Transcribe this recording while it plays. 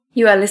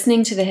You are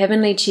listening to the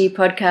Heavenly Chi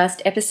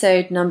podcast,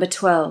 episode number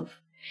 12.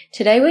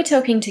 Today we're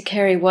talking to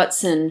Kerry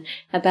Watson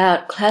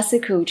about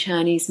classical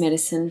Chinese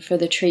medicine for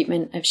the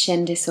treatment of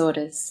Shen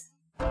disorders.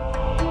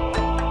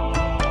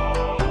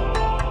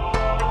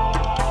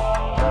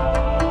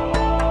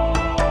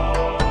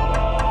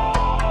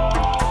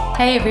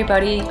 Hey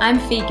everybody, I'm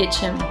Fee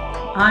Gitcham.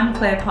 I'm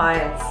Claire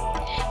Pyers.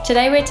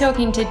 Today we're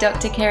talking to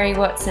Dr. Kerry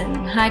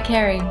Watson. Hi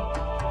Kerry.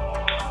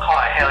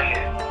 Hi, how are you?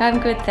 I'm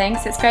good,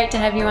 thanks. It's great to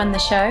have you on the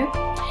show.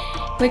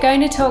 We're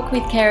going to talk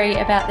with Kerry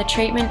about the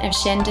treatment of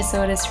Shen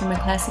disorders from a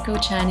classical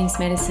Chinese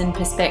medicine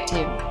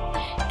perspective.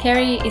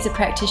 Kerry is a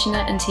practitioner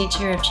and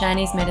teacher of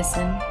Chinese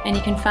medicine, and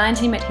you can find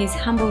him at his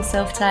humble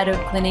self-titled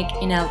clinic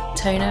in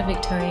Altona,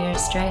 Victoria,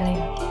 Australia.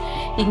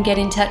 You can get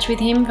in touch with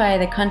him via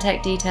the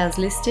contact details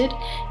listed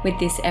with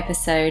this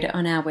episode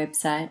on our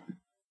website.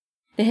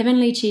 The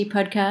Heavenly Chi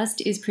podcast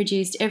is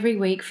produced every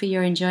week for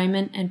your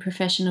enjoyment and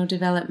professional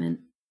development.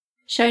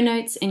 Show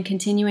notes and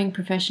continuing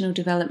professional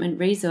development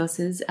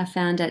resources are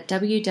found at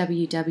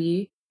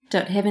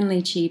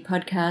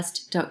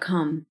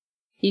www.heavenlychipodcast.com.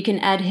 You can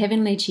add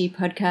Heavenly Chi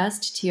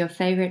podcast to your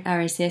favourite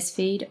RSS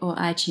feed or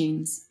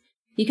iTunes.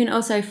 You can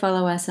also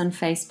follow us on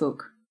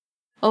Facebook.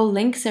 All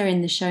links are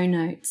in the show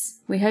notes.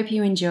 We hope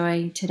you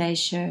enjoy today's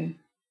show.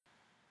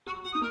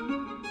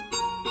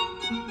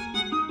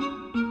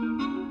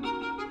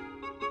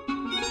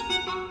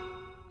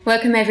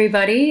 Welcome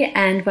everybody,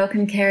 and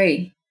welcome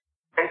Kerry.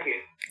 Thank you.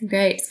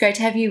 Great. It's great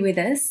to have you with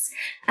us.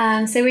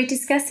 So we're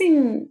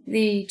discussing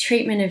the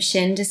treatment of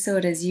Shen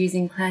disorders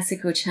using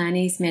classical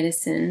Chinese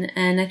medicine,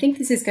 and I think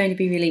this is going to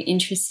be really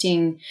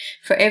interesting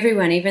for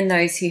everyone, even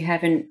those who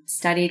haven't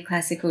studied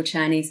classical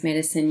Chinese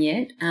medicine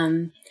yet.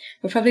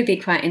 Will probably be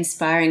quite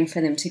inspiring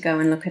for them to go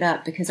and look it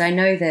up, because I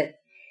know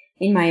that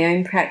in my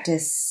own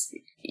practice,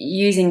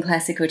 using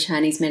classical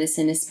Chinese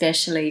medicine,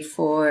 especially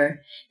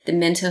for the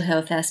mental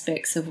health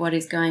aspects of what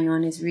is going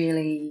on, is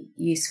really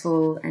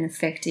useful and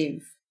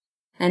effective.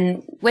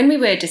 And when we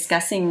were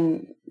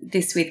discussing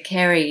this with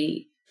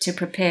Kerry to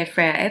prepare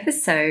for our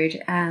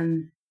episode,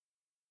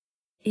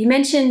 he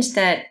mentioned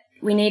that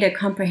we need a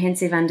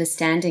comprehensive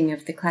understanding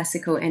of the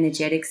classical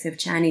energetics of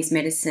Chinese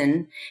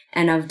medicine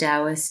and of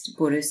Taoist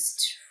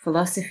Buddhist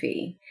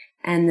philosophy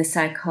and the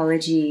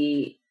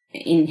psychology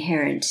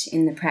inherent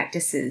in the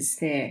practices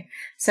there.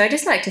 So I'd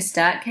just like to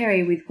start,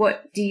 Kerry, with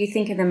what do you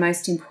think are the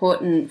most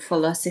important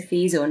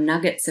philosophies or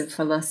nuggets of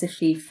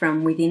philosophy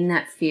from within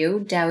that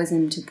field,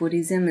 Taoism to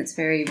Buddhism? It's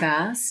very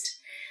vast,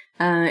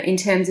 in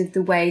terms of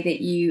the way that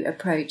you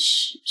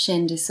approach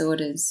Shen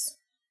disorders.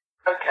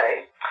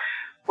 Okay.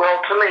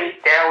 Well, to me,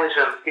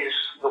 Taoism is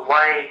the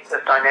way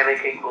of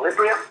dynamic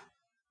equilibrium,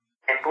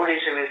 and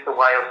Buddhism is the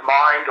way of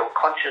mind or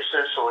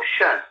consciousness or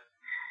Shen.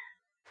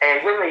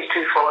 And when these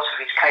two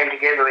philosophies came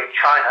together in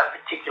China,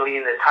 particularly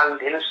in the Tang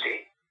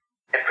Dynasty,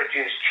 and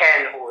produced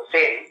Chan or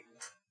Zen,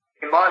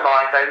 in my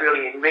mind they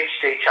really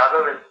enriched each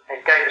other and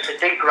gave us a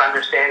deeper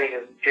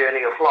understanding of the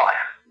journey of life.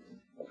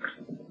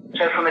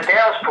 So from a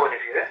Taoist point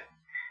of view,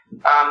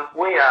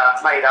 we are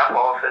made up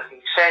of the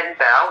San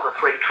Bao, the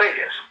three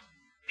treasures,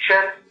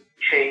 Shen,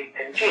 Qi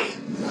and Jing.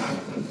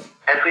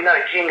 As we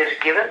know, Jing is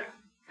given,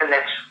 and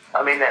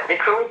I mean that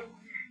literally,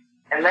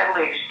 and that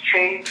leaves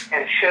Qi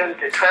and Shen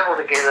to travel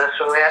together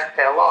throughout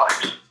our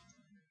lives.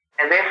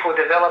 And therefore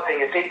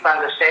developing a deep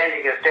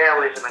understanding of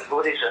Taoism and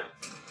Buddhism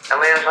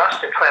allows us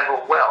to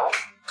travel well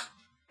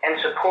and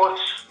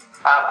supports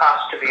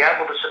us to be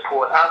able to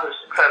support others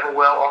to travel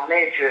well on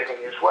their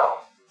journey as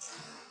well.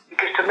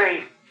 Because to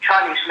me,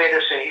 Chinese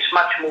medicine is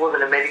much more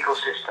than a medical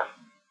system.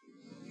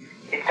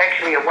 It's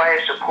actually a way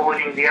of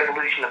supporting the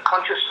evolution of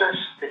consciousness,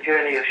 the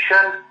journey of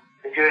Shen,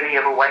 the journey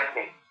of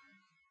awakening.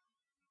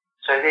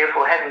 So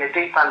therefore, having a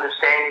deep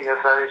understanding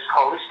of those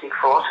holistic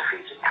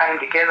philosophies that came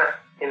together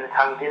in the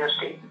Tang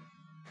Dynasty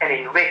and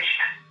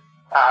enriched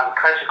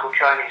classical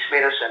Chinese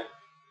medicine,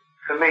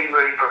 for me,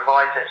 really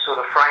provides that sort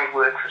of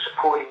framework for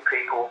supporting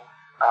people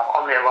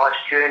on their life's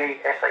journey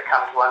as they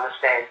come to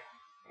understand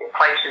their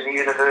place in the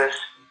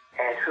universe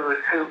and who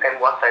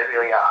and what they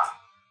really are.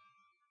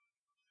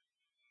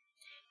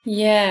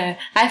 Yeah,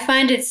 I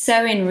find it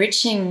so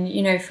enriching,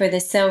 for the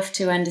self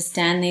to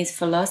understand these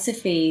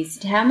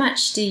philosophies. How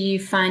much do you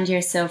find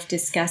yourself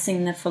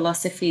discussing the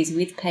philosophies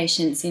with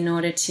patients in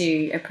order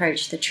to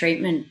approach the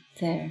treatment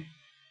there?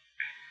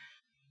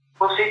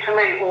 Well, see, to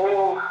me,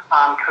 all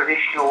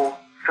traditional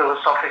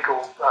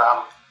philosophical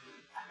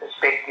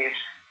perspectives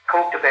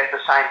talked about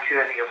the same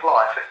journey of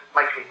life. It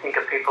makes me think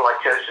of people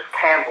like Joseph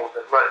Campbell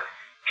that wrote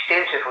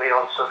extensively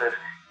on sort of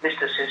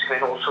mysticism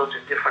in all sorts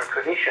of different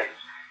traditions.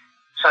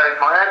 So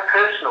my own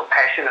personal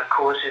passion, of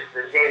course, is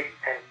the Zen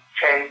and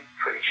Chan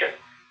tradition,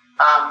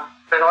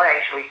 but I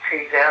actually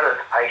tease out of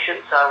the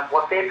patients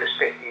what their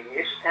perspective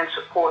is and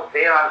support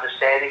their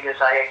understanding as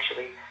they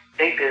actually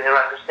deepen their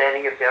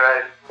understanding of their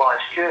own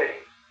life's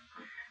journey.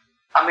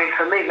 I mean,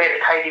 for me,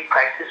 meditative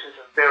practice is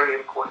a very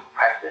important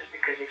practice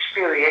because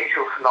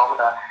experiential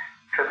phenomena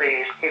to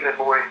me is even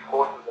more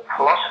important than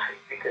philosophy,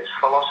 because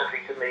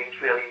philosophy to me is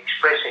really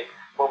expressing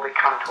what we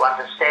come to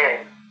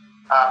understand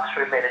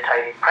through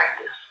meditative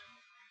practice.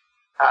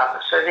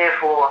 So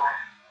therefore,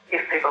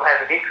 if people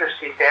have an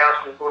interest in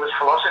Taoist and Buddhist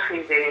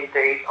philosophy, then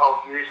indeed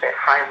I'll use that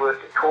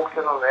framework to talk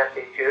to them about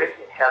their journey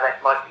and how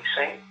that might be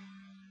seen.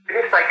 But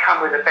if they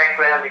come with a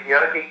background in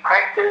yogic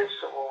practice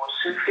or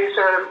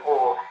Sufism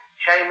or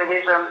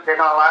shamanism, then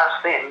I'll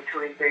ask them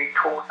to indeed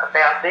talk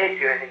about their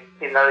journey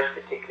in those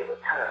particular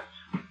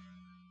terms.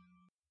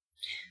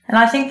 And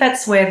I think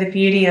that's where the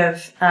beauty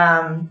of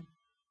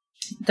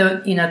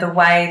the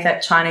way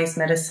that Chinese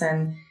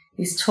medicine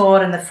is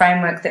taught and the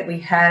framework that we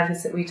have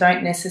is that we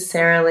don't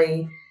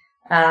necessarily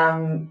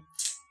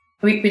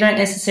we don't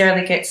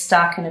necessarily get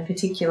stuck in a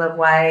particular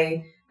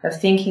way of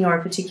thinking or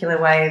a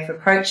particular way of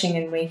approaching,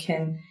 and we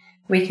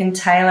can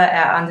tailor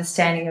our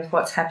understanding of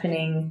what's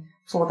happening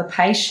for the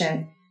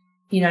patient,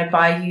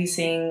 by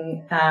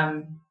using,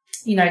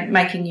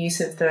 making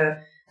use of the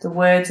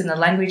words and the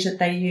language that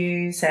they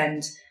use,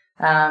 and,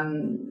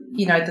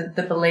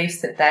 the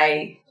beliefs that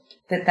they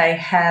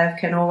have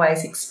can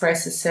always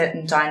express a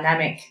certain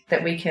dynamic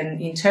that we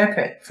can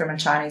interpret from a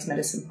Chinese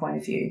medicine point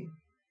of view.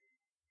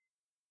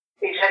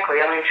 Exactly.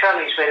 I mean,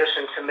 Chinese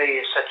medicine to me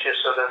is such a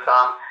sort of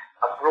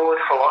a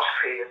broad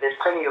philosophy that there's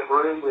plenty of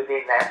room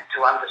within that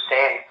to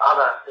understand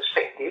other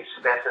perspectives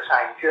about the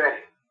same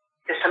journey.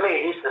 Because to me,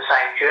 it is the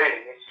same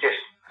journey. It's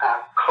just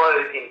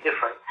clothed in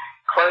different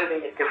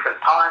clothing at different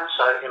times.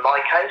 So in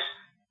my case,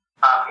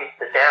 it's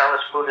the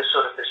Taoist Buddhist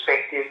sort of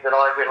perspective that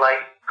I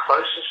relate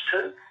closest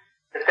to.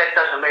 But that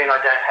doesn't mean I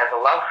don't have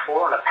a love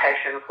for and a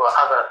passion for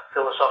other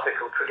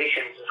philosophical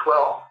traditions as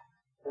well.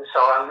 And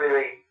so I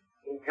really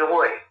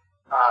enjoy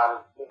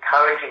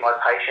encouraging my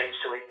patients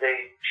to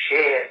indeed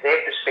share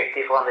their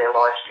perspective on their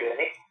life's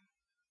journey.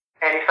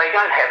 And if they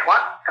don't have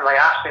one and they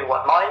ask me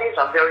what mine is,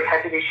 I'm very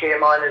happy to share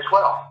mine as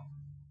well.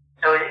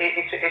 So it's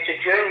a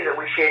journey that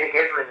we share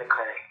together in the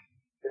clinic.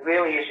 It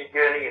really is a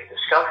journey of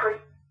discovery,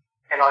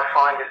 and I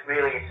find it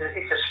really,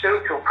 it's a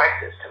spiritual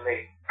practice to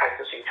me,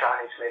 practicing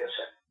Chinese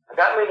medicine. I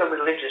don't mean a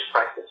religious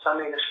practice, I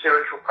mean a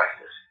spiritual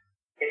practice.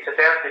 It's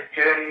about the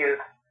journey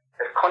of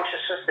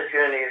consciousness, the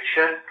journey of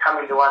Shen,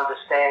 coming to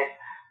understand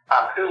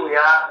who we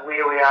are,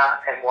 where we are,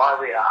 and why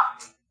we are.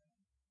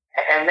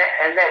 And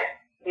that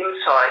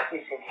insight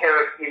is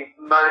inherent in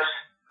most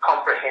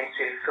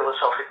comprehensive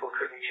philosophical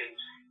traditions,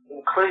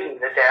 including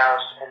the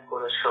Taoist and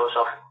Buddhist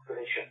philosophical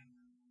tradition.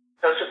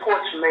 So it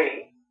supports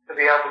me to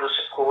be able to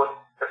support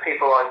the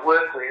people I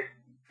work with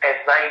as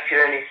they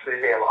journey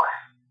through their life.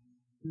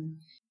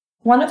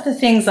 One of the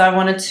things I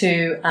wanted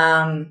to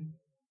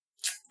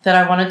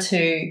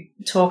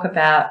talk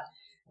about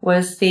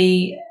was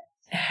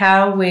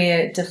how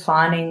we're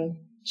defining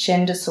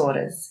Shen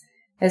disorders.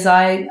 As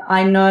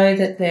I know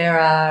that there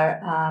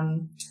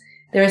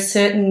are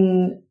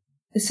certain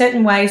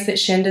ways that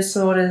Shen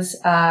disorders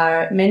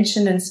are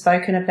mentioned and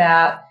spoken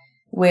about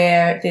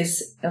where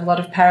there's a lot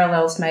of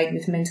parallels made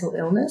with mental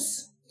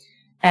illness.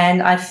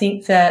 And I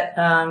think that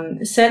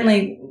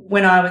certainly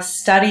when I was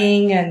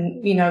studying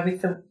and,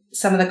 with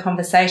some of the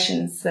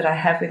conversations that I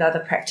have with other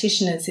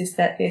practitioners is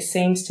that there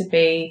seems to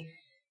be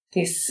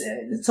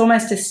it's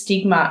almost a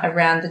stigma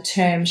around the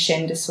term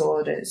Shen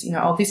disorders,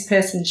 this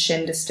person's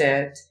Shen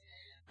disturbed.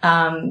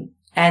 And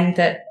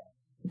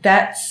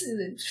that's,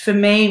 for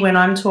me, when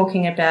I'm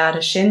talking about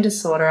a Shen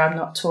disorder, I'm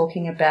not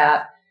talking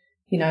about,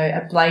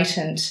 a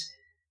blatant,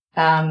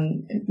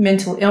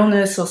 mental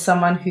illness or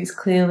someone who's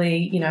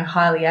clearly,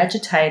 highly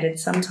agitated.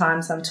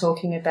 Sometimes I'm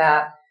talking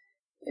about,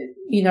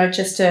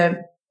 just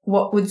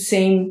what would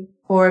seem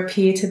or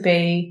appear to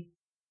be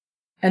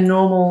a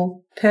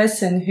normal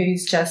person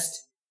who's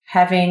just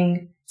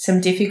having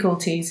some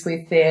difficulties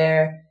with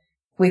their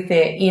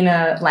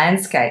inner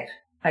landscape,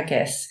 I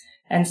guess.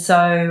 And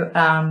so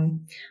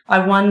I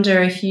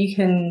wonder if you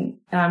can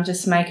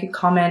just make a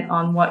comment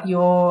on what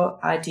your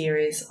idea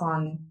is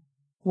on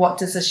what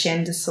does a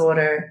Shen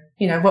disorder,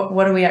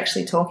 what are we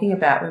actually talking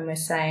about when we're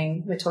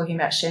saying we're talking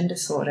about Shen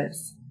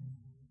disorders?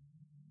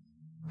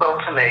 Well,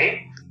 to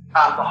me,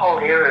 the whole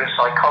area of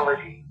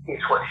psychology is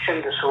what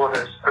Shen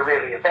disorders are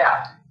really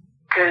about,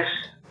 because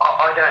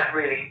I don't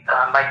really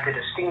make the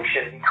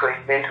distinction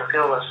between mental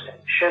illness and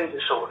Shen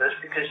disorders,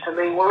 because to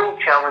me we're all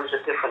challenged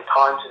at different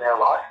times in our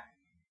life.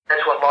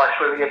 That's what life's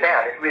really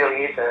about. It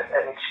really is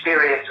an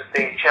experience of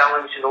being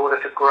challenged in order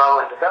to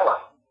grow and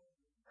develop.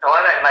 So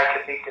I don't make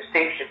a big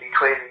distinction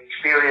between the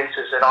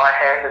experiences that I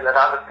have and that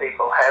other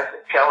people have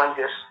that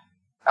challenge us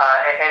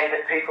and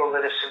the people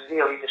that are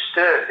severely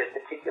disturbed at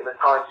particular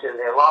times in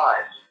their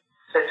lives.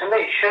 So to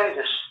me, Shen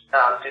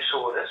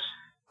disorders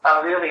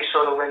are really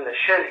sort of when the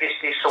Shen is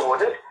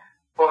disordered,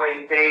 or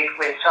indeed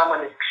when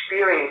someone is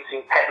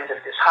experiencing patterns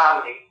of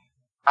disharmony,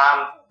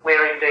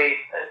 where indeed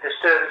a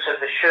disturbance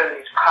of the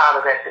Shen is part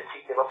of that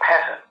particular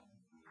pattern.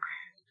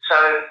 So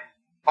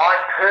my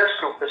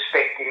personal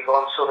perspective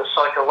on sort of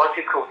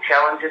psychological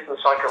challenges and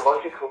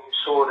psychological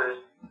disorders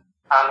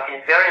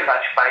is very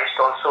much based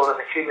on sort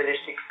of the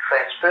humanistic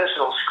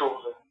transpersonal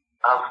schools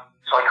of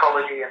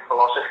psychology and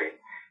philosophy.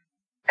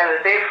 And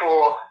that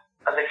therefore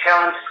the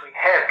challenges we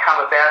have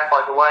come about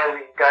by the way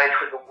we engage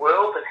with the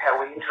world and how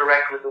we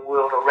interact with the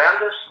world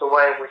around us, the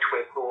way in which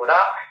we're brought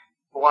up,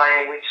 the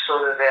way in which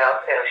sort of our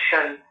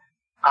Shen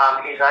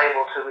is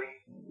able to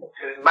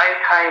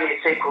maintain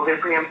its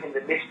equilibrium in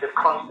the midst of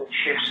constant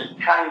shifts and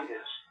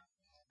changes.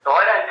 So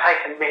I don't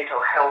take a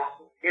mental health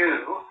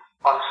view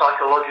on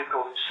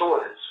psychological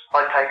disorders.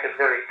 I take a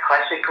very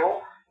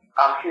classical,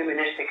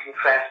 humanistic and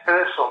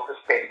transpersonal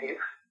perspective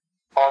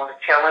on the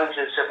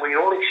challenges that we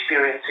all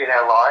experience in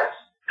our lives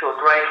to a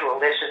greater or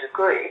lesser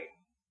degree,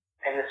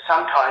 and that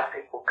sometimes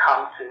people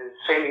come to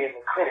see me in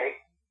the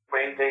clinic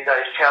when indeed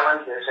those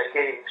challenges are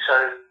getting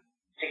so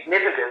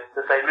significant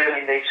that they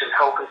really need some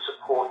help and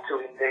support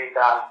to indeed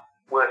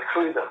work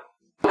through them.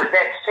 With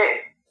that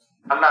said,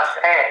 I must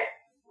add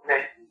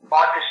that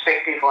my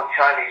perspective on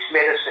Chinese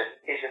medicine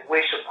is that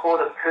we support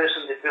a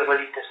person's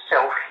ability to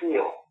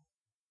self-heal.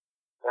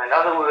 So in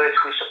other words,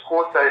 we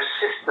support those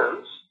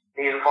systems,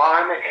 the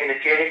environment,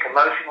 energetic,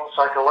 emotional,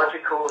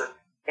 psychological, and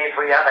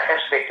every other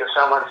aspect of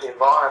someone's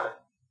environment,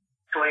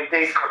 to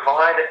indeed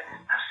provide a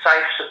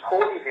safe,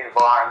 supportive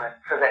environment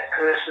for that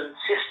person's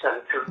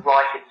system to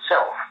right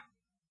itself.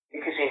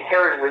 Because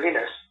inherent within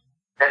us,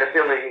 that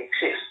ability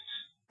exists.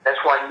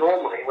 That's why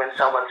normally when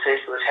someone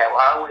says to us, how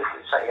are we? If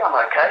we say, I'm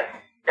okay,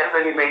 that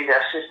really means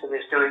our system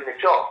is doing the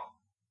job.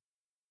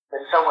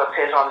 When someone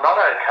says, I'm not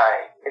okay,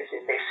 it's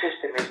that their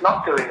system is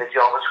not doing the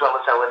job as well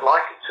as they would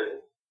like it to.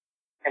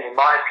 And in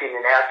my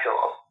opinion, our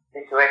job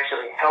is to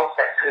actually help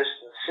that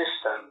person's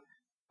system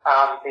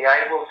be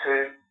able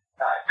to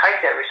take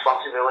that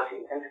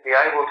responsibility and to be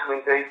able to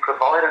indeed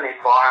provide an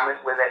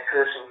environment where that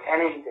person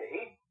can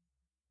indeed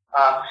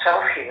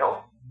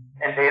self-heal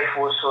and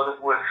therefore sort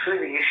of work through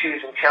the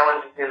issues and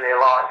challenges in their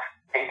life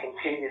and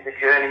continue the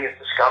journey of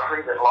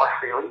discovery that life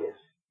really is.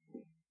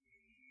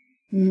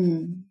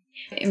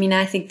 I mean,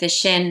 I think the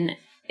Shen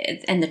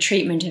and the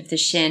treatment of the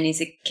Shen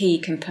is a key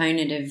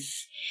component of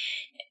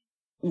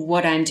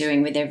what I'm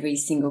doing with every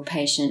single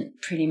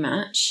patient, pretty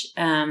much.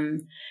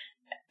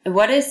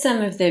 What are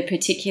some of the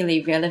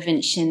particularly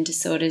relevant Shen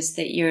disorders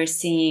that you're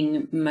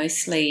seeing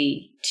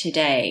mostly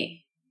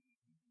today?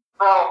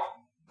 Well,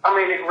 I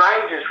mean, it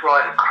ranges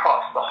right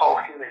across the whole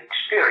human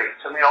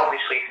experience. I mean,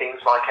 obviously things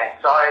like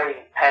anxiety,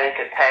 panic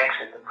attacks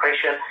and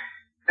depression,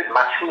 but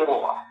much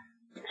more.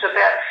 It's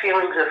about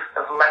feelings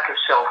of lack of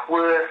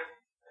self-worth,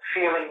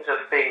 feelings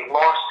of being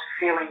lost,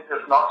 feelings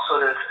of not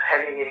sort of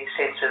having any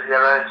sense of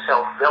their own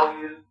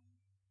self-value,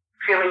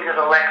 feelings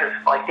of a lack of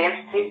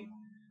identity,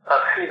 of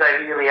who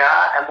they really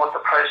are and what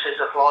the process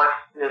of life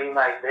really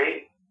may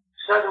be.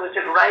 So in other words,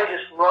 it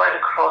ranges right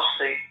across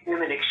the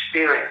human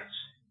experience.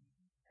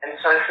 And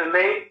so for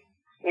me,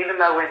 even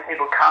though when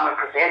people come and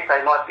present,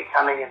 they might be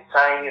coming and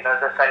saying,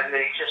 that they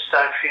really just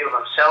don't feel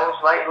themselves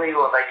lately,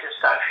 or they just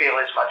don't feel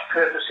as much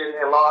purpose in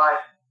their life,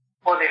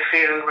 or they're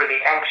feeling really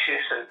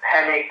anxious and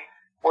panicked,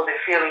 or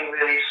they're feeling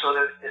really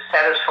sort of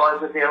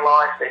dissatisfied with their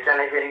life, they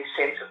don't have any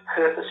sense of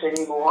purpose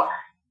anymore.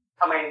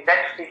 I mean,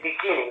 that's the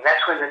beginning.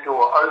 That's when the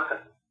door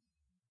opens.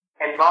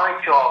 And my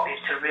job is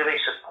to really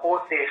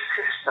support their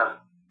system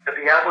to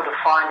be able to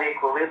find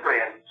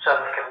equilibrium so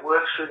they can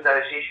work through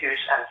those issues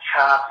and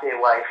chart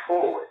their way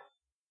forward.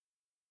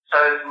 So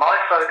my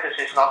focus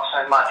is not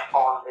so much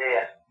on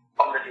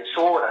the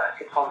disorder,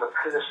 it's on the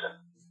person.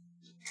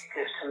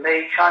 Because to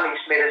me,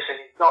 Chinese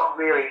medicine is not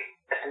really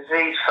a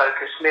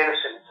disease-focused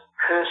medicine, it's a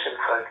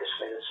person-focused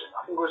medicine. I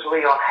think it was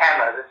Leon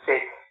Hammer that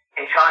said,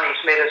 in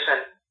Chinese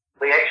medicine,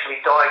 we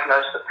actually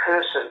diagnose the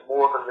person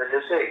more than the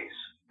disease.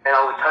 And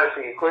I would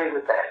totally agree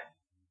with that.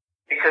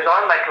 Because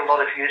I make a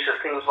lot of use of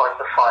things like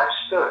the five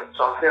spirits.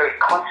 I'm very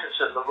conscious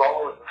of the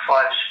role of the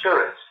five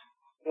spirits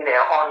in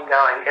our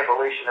ongoing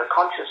evolution of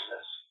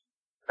consciousness.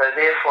 So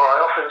therefore, I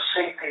often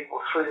see people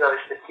through those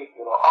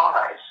particular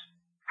eyes.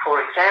 For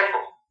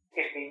example,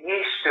 if the Yi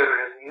spirit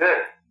of the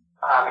earth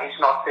is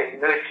not being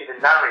nurtured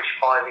and nourished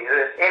by the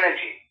earth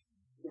energy,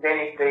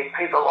 then indeed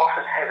people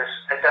often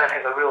don't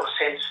have a real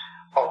sense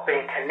of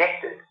being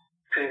connected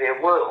to their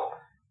world.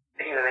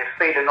 Their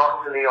feet are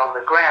not really on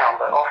the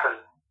ground, but often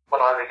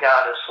what I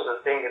regard as sort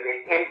of being a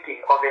bit empty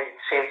of any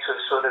sense of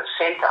sort of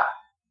centre,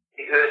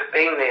 the earth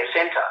being their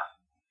centre.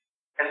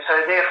 And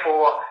so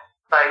therefore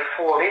they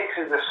fall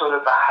into the sort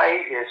of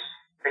behaviours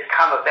that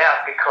come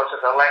about because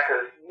of the lack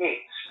of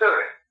Yi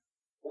spirit.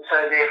 And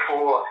so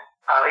therefore,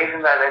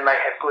 even though they may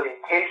have good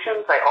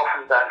intentions, they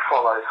often don't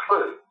follow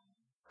through.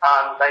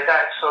 They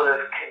don't sort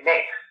of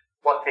connect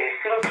what they're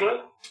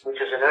thinking, which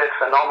is an earth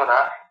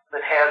phenomena,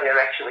 with how they're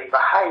actually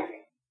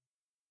behaving.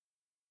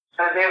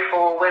 So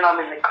therefore, when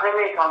I'm in the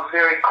clinic, I'm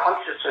very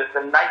conscious of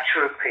the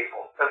nature of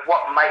people, of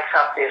what makes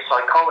up their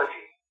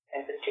psychology,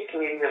 and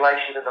particularly in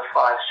relation to the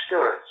five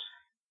spirits,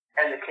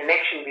 and the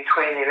connection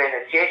between their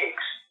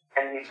energetics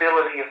and the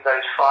ability of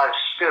those five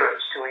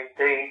spirits to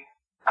indeed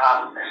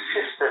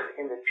assist them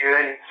in the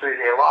journey through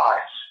their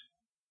lives.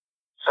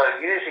 So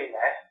using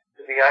that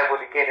to be able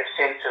to get a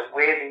sense of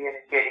where the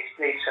energetics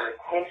need some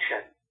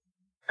attention,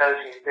 those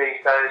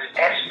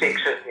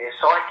aspects of their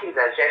psyche,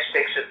 those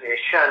aspects of their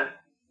Shen,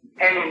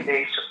 and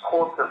indeed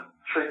support them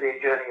through their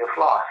journey of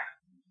life.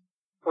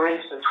 For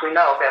instance, we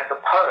know about the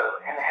Po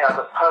and how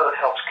the Po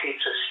helps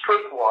keeps us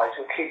streetwise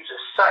and keeps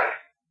us safe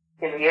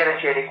in the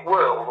energetic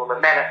world or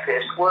the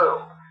manifest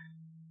world.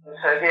 And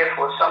so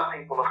therefore some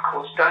people, of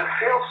course, don't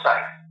feel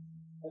safe.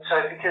 And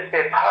so because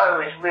their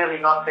Po is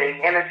really not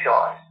being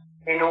energized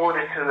in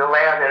order to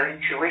allow their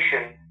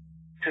intuition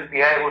to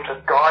be able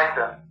to guide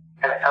them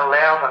and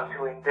allow them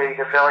to indeed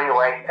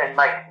evaluate and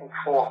make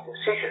informed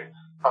decisions,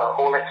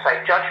 or let's say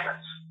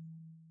judgments.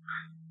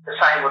 The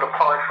same would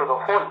apply for the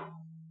Hun.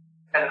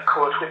 And of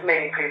course, with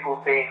many people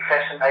being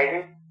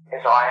fascinated,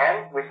 as I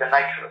am, with the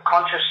nature of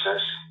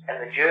consciousness and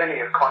the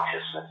journey of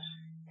consciousness,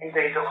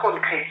 indeed the Hun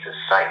keeps us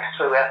safe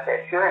throughout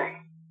that journey.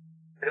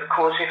 But of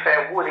course, if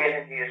our wood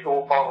energy is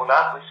all bottled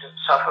up, we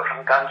suffer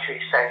from gun-chi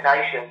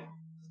stagnation,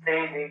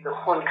 then indeed the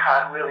Hun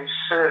can't really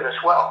serve us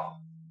well.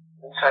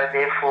 And so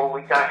therefore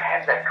we don't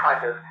have that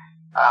kind of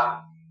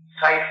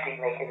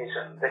safety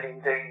mechanism that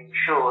indeed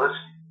ensures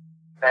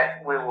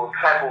that we will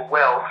travel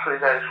well through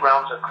those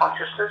realms of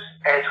consciousness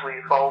as we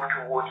evolve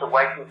towards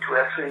awakening to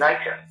our true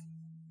nature,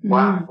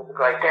 one with the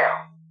great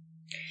Tao.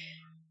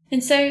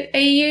 And so are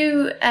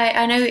you,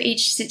 I know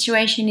each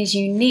situation is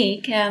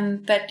unique,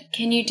 but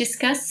can you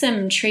discuss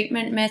some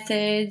treatment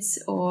methods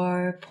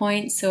or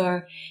points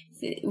or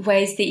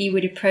ways that you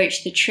would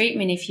approach the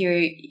treatment if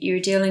you're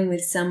dealing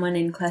with someone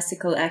in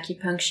classical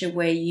acupuncture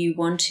where you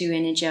want to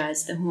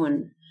energize the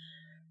Hun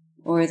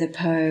or the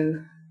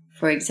Po,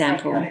 for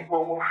example? Okay.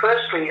 Well,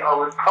 firstly, I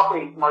would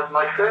probably,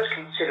 my first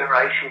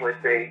consideration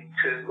would be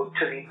to look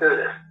to the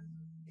earth,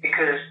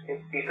 because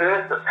it's the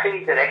earth, the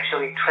P, that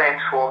actually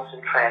transforms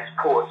and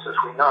transports, as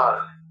we know.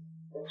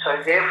 And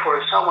so therefore,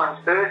 if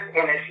someone's earth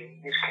energy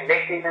is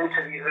connecting them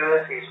to the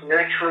earth, is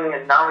nurturing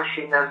and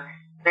nourishing them,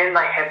 then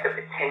they have the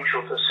potential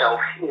to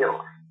self-heal.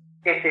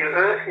 If their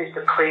earth is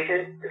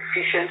depleted,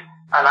 deficient,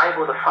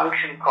 unable to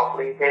function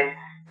properly, then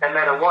no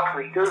matter what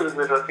we do,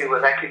 whether it be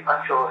with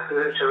acupuncture or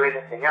herbs or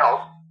anything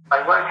else, they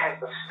won't have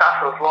the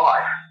stuff of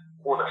life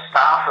or the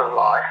staff of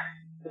life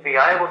to be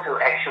able to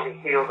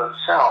actually heal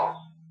themselves.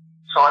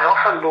 So I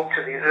often look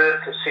to the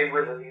earth to see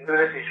whether the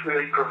earth is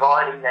really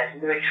providing that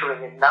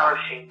nurturing and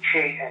nourishing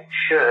qi and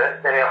shi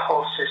that our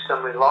whole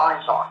system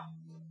relies on.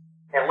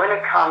 Now when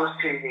it comes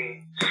to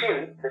the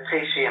Sin, the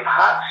TCM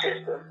heart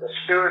system, the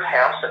spirit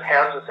house that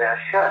houses our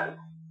Shin,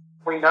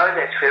 we know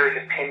that's very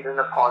dependent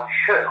upon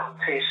Shi,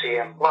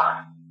 TCM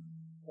blood.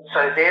 And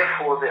so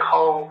therefore the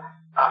whole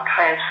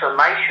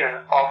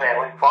transformation of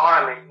our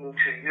environment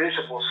into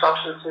usable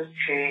substances,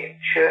 qi,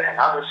 shi and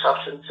other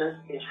substances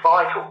is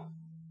vital.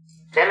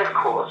 Then of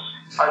course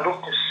I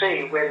look to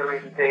see whether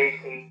indeed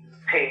the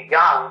Qi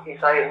Yang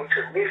is able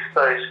to lift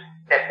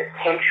that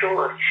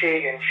potential of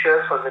qi and shi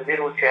from the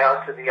middle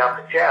jiao to the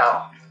upper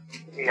jiao, to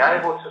be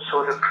able to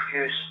sort of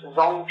produce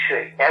zong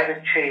qi,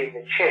 added qi in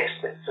the chest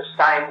that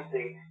sustains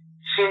the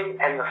Sin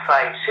and the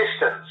Fei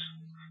systems.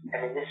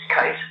 And in this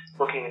case,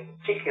 looking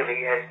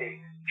particularly at the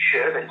shi,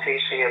 the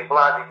TCM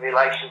blood, in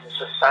relation to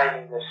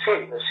sustaining the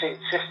Sin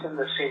system,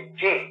 the Sin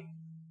Jing.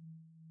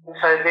 And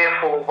so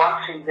therefore,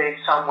 once indeed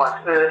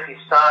someone's earth is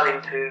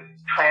starting to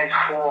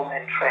transform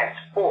and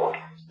transport,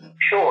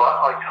 sure,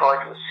 I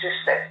try to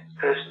assist that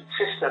person's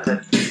system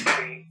that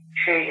the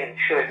qi and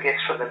shi gets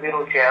from the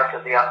middle jiao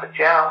to the upper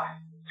jiao,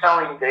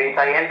 so indeed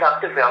they end up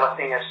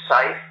developing a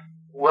safe,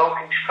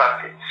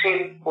 well-constructed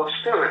Sin or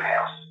spirit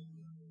house.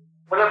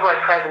 Whenever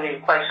I travel in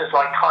places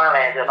like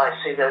Thailand and I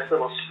see those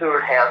little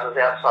spirit houses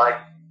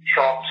outside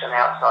shops and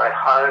outside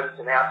homes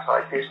and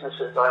outside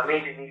businesses, I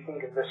immediately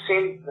think of the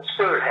Sin, the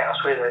spirit house,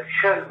 where the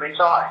Shin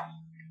resides.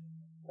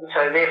 And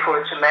so therefore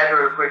it's a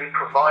matter of really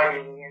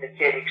providing the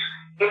energetics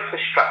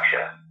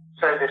infrastructure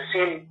so the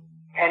Sin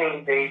can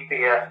indeed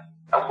be a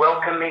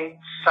welcoming,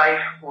 safe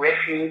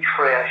refuge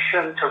for our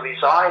Shin to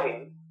reside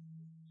in,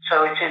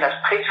 so it's in a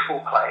peaceful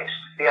place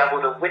to be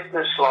able to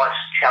witness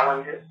life's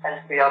challenges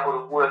and to be able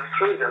to work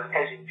through them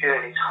as it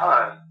journeys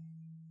home.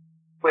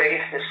 Where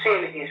if the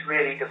Sin is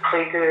really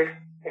depleted,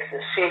 if the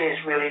Sin is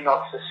really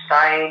not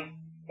sustained,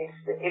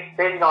 if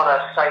they're not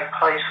a safe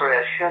place for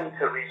our Shin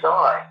to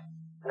reside,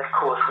 and of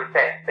course with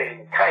that being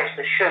the case,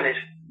 the Shin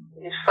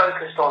is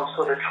focused on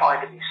sort of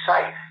trying to be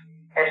safe,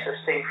 as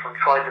distinct from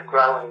trying to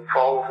grow and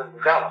evolve and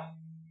develop,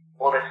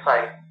 or let's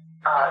say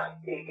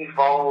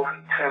evolve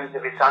in terms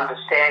of its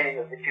understanding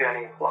of the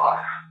journey of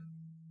life.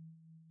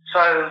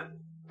 So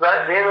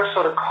they're the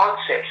sort of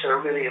concepts that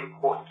are really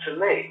important to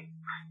me.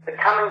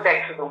 But coming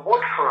back to the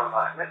wood for a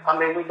moment, I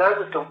mean, we know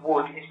that the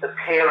wood is the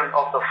parent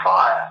of the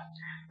fire.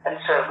 And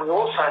so we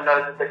also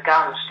know that the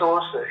gun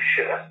stores the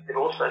shi, it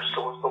also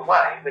stores the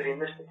wei. But in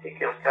this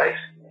particular case,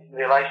 in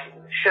relation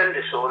to the Shin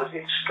disorders,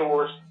 it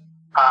stores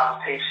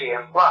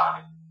TCM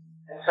blood.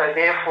 And so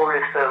therefore,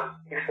 if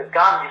the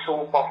gun is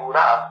all bottled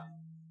up,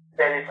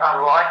 then it's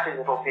unlikely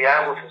that it'll be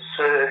able to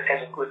serve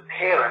as a good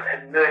parent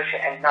and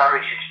nurture and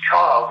nourish its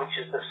child, which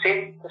is the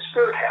Sin, the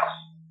spirit house.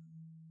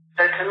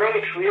 So to me,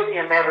 it's really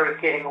a matter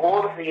of getting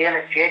all of the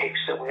energetics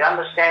that we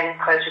understand in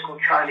classical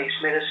Chinese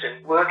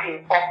medicine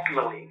working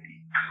optimally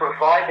to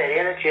provide that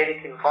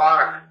energetic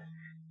environment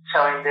so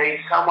indeed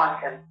someone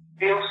can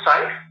feel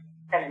safe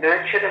and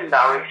nurtured and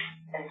nourished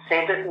and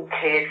centered and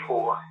cared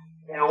for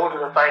in order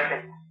that they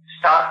can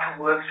start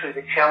to work through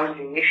the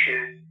challenging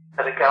issues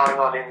that are going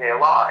on in their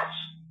lives.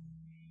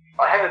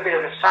 I have a bit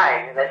of a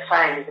saying, and that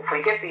saying is if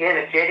we get the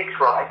energetics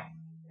right,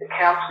 the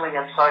counselling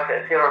and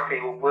psychotherapy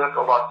will work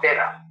a lot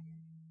better.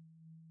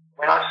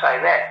 When I say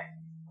that,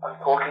 I'm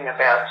talking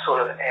about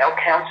sort of our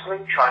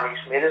counselling,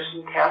 Chinese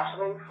medicine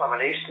counselling from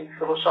an Eastern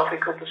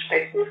philosophical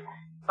perspective,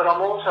 but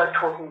I'm also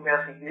talking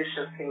about the use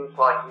of things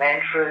like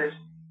mantras,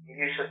 the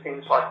use of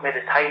things like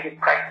meditative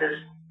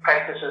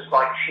practices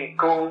like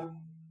Qigong.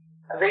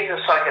 And these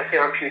are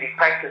psychotherapeutic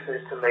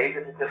practices to me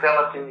that are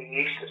developed in the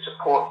East to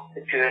support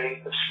the journey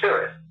of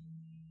spirit.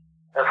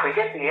 If we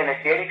get the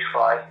energetics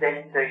right,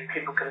 then indeed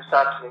people can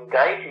start to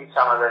engage in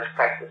some of those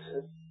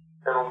practices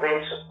that will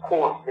then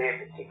support their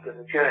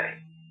particular journey.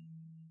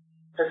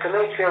 So to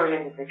me, it's very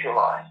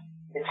individualised.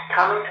 It's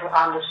coming to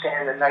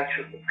understand the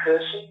nature of the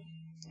person,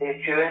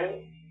 their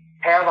journey,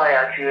 how they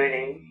are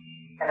journeying,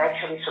 and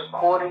actually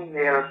supporting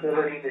their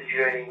ability to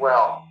journey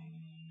well.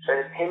 So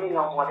depending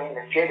on what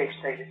energetics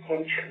need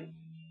attention,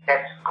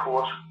 that's of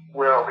course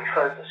where I'll be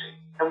focusing.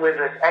 And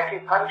whether it's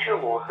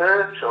acupuncture or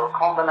herbs or a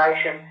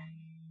combination,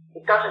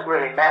 it doesn't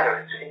really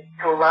matter.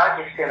 To a large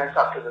extent, it's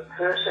up to the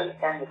person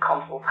and the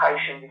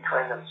consultation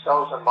between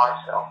themselves and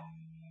myself.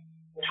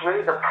 It's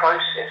really the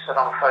process that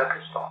I'm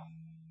focused on.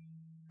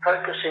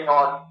 Focusing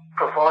on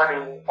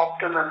providing an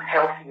optimum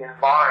healthy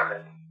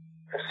environment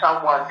for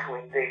someone to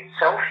indeed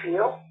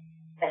self-heal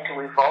and to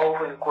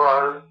evolve and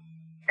grow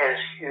as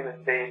human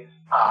beings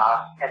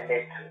are and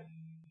meant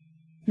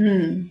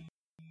to.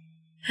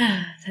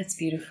 That's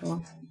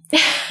beautiful.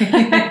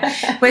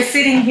 We're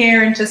sitting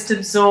here and just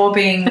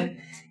absorbing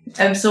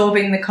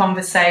the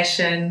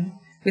conversation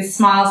with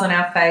smiles on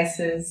our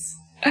faces.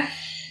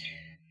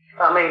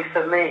 I mean,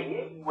 for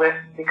me,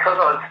 because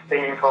I've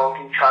been involved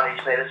in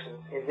Chinese medicine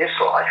in this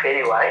life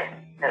anyway,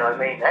 and I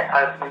mean that,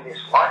 in this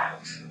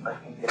life, I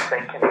think there's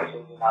been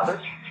connections in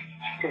others,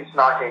 since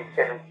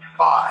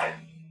 1975,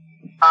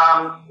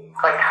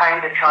 I came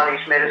to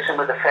Chinese medicine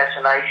with a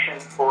fascination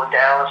for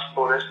Taoist,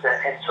 Buddhist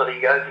and sort of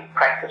yogic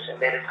practice and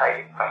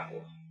meditative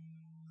practice.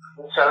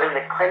 And so in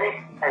the clinic,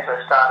 as I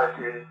started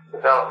to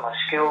develop my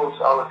skills,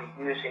 I would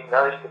be using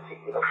those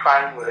particular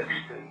frameworks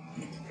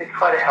to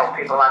try to help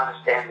people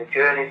understand the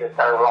journey that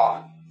they were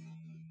on.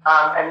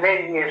 And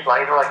then years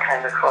later, I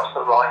came across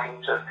the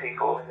writings of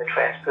people in the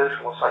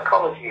transpersonal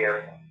psychology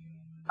area.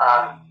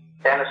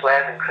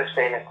 Stanislav and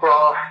Christina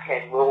Grof,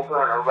 Ken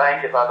Wilber, and a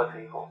range of other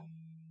people.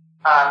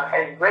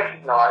 And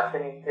recognised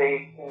that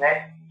indeed in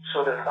that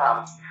sort of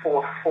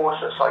fourth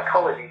force of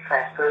psychology,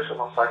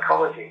 transpersonal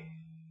psychology,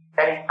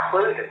 that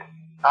included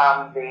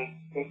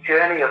the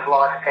journey of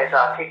life as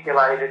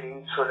articulated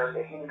in sort of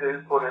the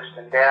Hindu, Buddhist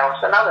and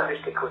Taoist and other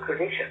mystical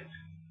traditions.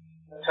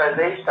 And so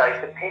these days,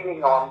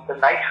 depending on the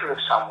nature of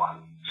someone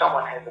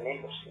has an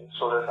interest in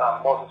sort of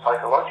modern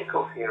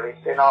psychological theories,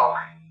 then I'll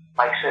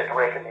make certain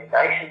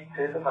recommendations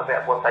to them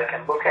about what they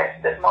can look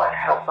at that might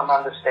help them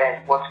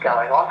understand what's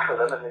going on for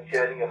them and the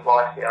journey of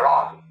life they're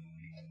on.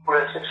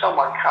 Whereas if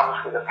someone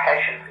comes with a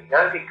passion for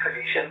yogic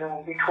tradition, then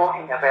we'll be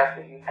talking about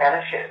the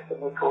Upanishads,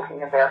 and we're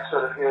talking about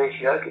sort of various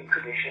yogic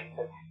traditions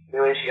and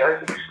various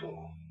yogic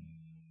schools.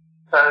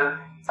 So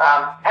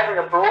having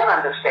a broad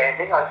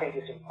understanding, I think,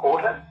 is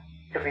important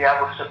to be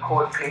able to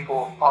support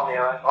people on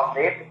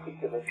their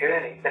particular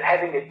journey. But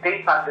having a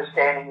deep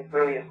understanding is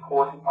really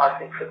important, I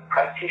think, for the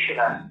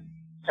practitioner,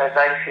 so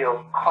they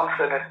feel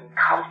confident and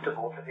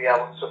comfortable to be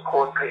able to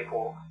support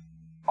people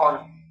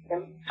on,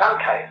 in some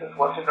cases,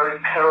 what's a very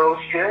perilous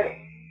journey,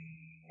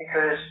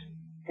 because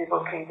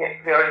people can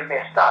get very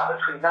messed up, as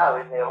we know,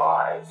 in their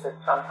lives, and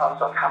sometimes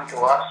they'll come to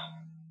us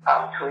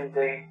to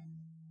indeed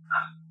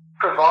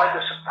provide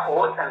the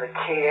support and the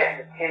care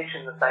and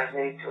attention that they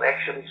need to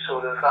actually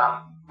sort of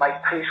make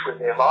peace with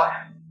their life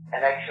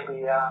and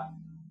actually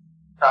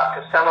start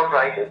to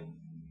celebrate it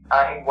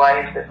in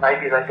ways that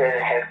maybe they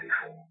didn't have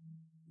before.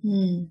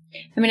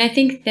 I mean, I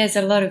think there's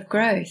a lot of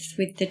growth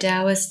with the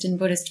Taoist and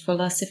Buddhist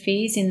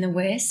philosophies in the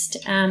West.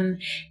 And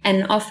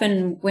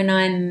often when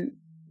I'm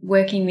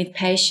working with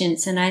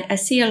patients, and I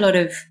see a lot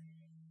of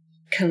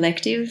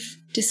collective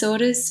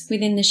disorders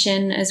within the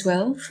Shen as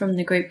well from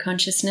the group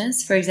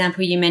consciousness. For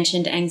example, you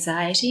mentioned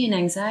anxiety, and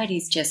anxiety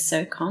is just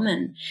so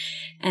common.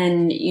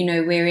 And, you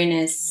know, we're in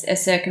a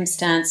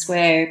circumstance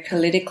where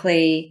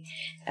politically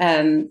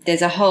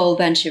there's a whole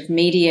bunch of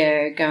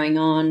media going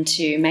on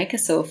to make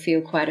us all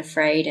feel quite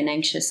afraid and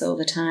anxious all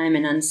the time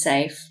and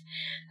unsafe.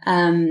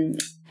 And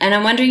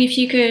I'm wondering if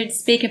you could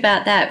speak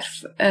about that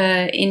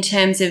in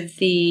terms of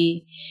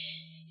the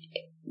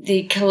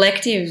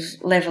collective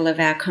level of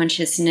our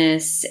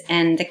consciousness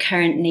and the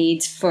current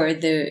needs for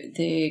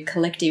the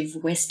collective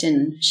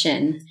Western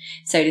Shen,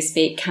 so to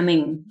speak,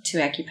 coming to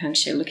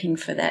acupuncture, looking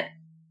for that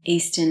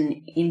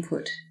Eastern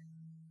input.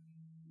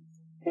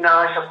 You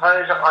know, I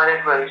suppose I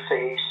don't really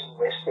see East and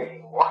West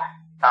anymore,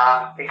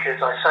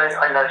 because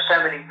I know so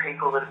many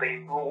people that have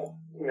been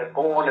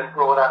born and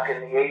brought up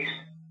in the East,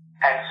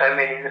 and so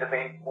many that have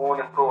been born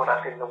and brought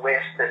up in the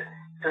West, that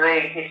to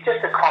me it's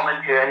just a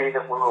common journey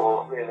that we're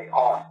all really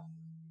on.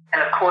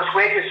 And of course,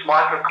 we're just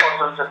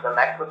microcosms of the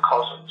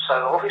macrocosm.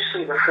 So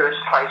obviously the first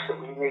place that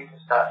we need to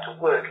start to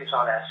work is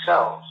on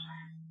ourselves.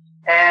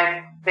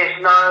 And there's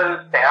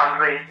no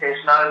boundaries,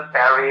 there's no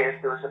barriers.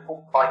 There was a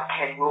book by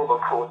Ken Wilber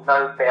called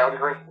No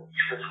Boundary,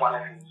 which was one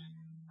of his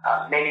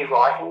many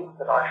writings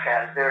that I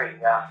found very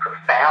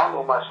profound,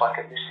 almost like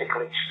a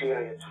mystical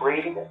experience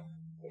reading it.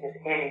 Because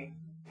any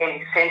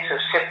sense of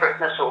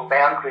separateness or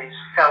boundaries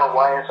fell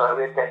away as I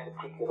read that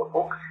particular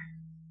book.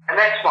 And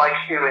that's my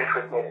experience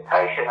with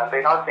meditation. I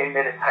mean, I've been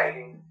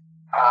meditating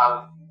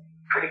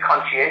pretty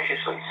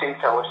conscientiously since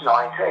I was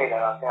 19,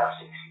 and I'm now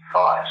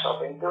 65, so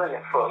I've been doing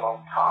it for a long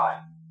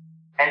time.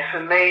 And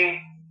for me,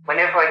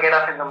 whenever I get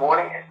up in the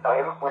morning,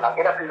 when I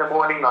get up in the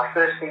morning, my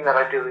first thing that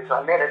I do is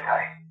I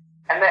meditate.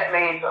 And that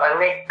means I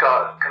let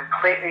go,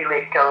 completely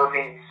let go of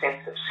any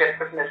sense of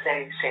separateness,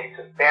 any sense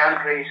of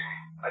boundaries.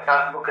 I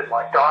don't look at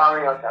my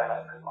diary, I don't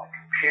open my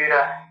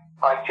computer.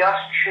 I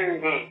just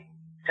tune in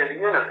to the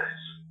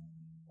universe.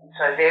 And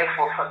so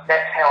therefore,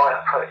 that's how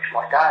I approach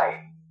my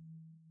day.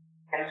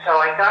 And so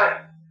I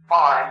don't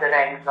find that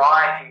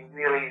anxiety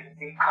really is a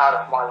big part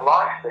of my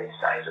life these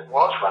days. It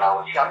was when I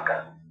was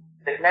younger.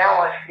 But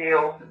now I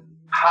feel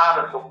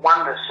part of the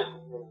oneness of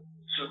the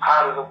universe and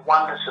part of the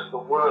oneness of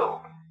the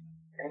world.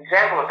 An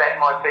example of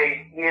that might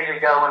be years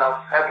ago when I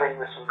was travelling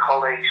with some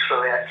colleagues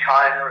throughout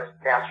China and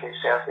down through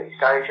Southeast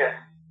Asia.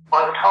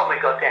 By the time we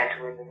got down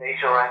to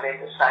Indonesia, I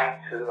remember saying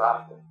to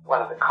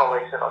one of the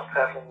colleagues that I was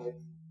travelling with,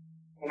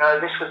 you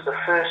know, this was the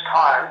first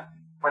time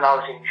when I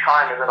was in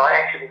China that I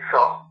actually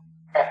felt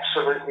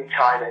absolutely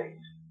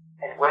Chinese.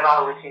 And when I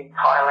was in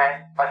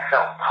Thailand, I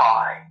felt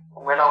Thai.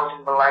 And when I was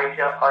in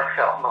Malaysia, I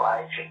felt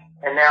Malaysian.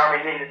 And now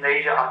I'm in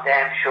Indonesia, I'm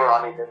damn sure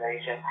I'm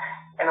Indonesian.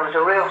 And it was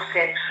a real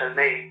sense for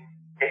me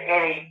that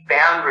any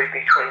boundary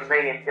between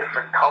me and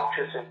different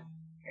cultures and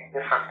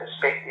different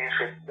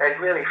perspectives, they'd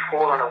really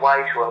fallen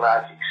away to a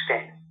large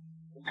extent.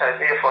 And so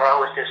therefore I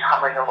was just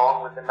humming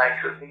along with the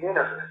nature of the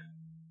universe.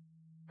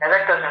 Now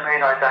that doesn't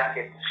mean I don't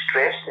get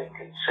distressed and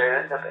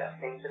concerned about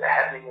things that are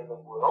happening in the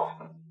world.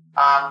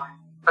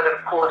 But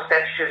of course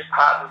that's just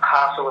part and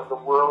parcel of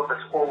the world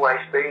that's always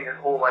been and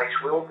always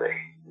will be.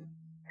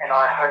 And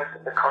I hope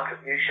that the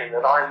contribution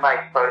that I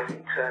make both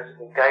in terms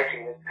of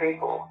engaging with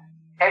people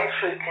and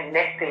through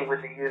connecting with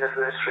the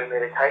universe through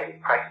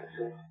meditative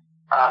practices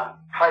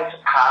plays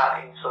a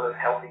part in sort of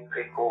helping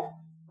people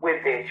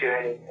with their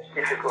journey, as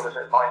difficult as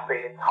it might be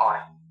at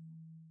times.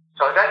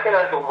 So I don't get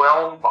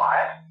overwhelmed by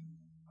it.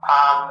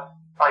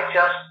 I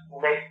just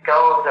let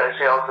go of those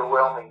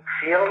overwhelming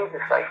feelings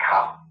if they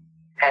come,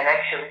 and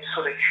actually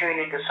sort of tune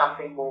into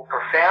something more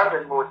profound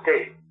and more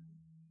deep.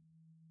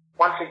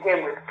 Once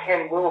again, with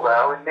Ken Wilber,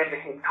 I remember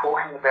him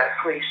talking about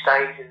 3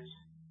 stages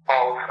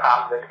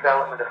of the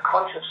development of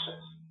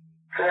consciousness.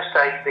 First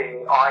stage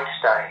being the I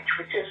stage,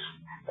 which is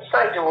a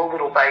stage that all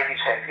little babies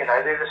have. You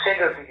know, they're the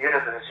centre of the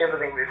universe,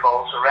 everything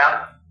revolves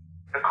around them.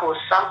 Of course,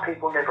 some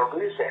people never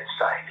lose that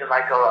stage, and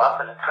they grow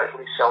up and are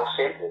totally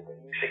self-centred and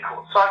usually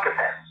called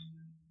psychopaths.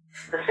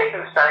 The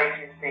second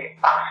stage is the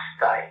us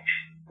stage,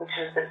 which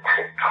is the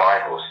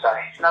tribal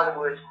stage. In other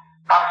words,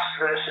 us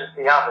versus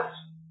the others.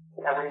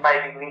 And we may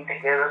be linked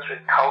together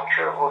through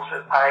culture or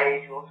through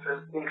age or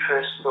through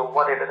interests or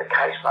whatever the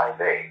case may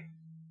be.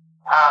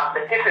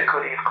 The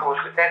difficulty, of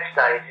course, with that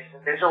stage is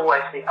that there's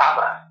always the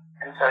other.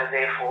 And so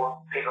therefore,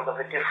 people of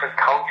a different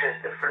culture,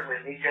 different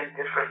religion,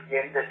 different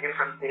gender,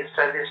 different this,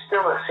 so there's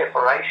still a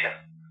separation.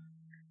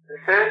 The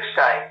third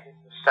stage is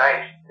the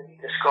stage that he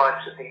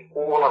describes as the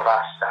all of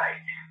us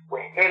stage,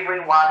 where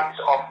everyone is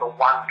of the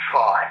one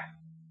tribe.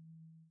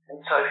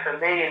 And so for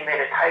me in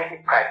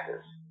meditative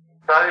practice,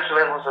 those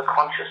levels of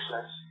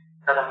consciousness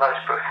that are most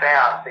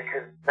profound,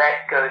 because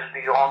that goes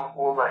beyond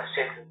all those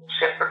senses of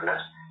separateness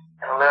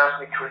and allows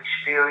me to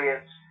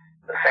experience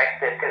the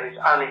fact that there is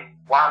only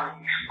one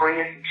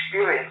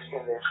experience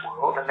in this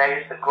world, and that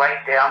is the great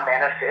Tao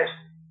manifest.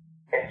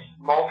 It's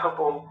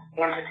multiple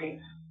entities,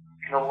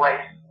 and always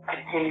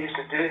continues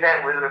to do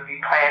that, whether it be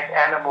plants,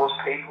 animals,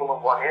 people, or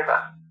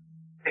whatever.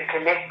 But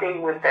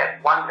connecting with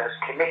that oneness,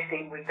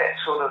 connecting with that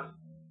sort of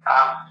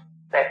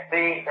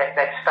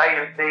that state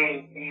of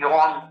being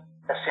beyond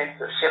a sense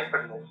of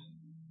separateness,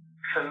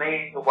 for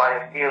me, is the way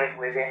of dealing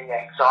with any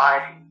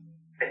anxiety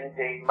that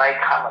indeed may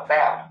come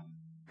about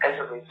as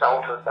a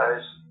result of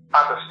those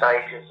other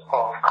stages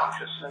of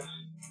consciousness,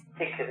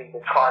 particularly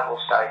the tribal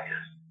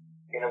stages.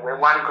 You know, where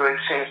one group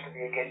seems to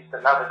be against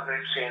another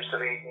group, seems to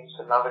be against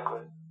another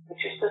group,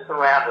 which is just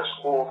around us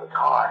all the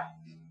time.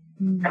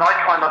 And I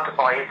try not to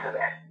buy into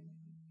that.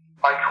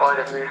 I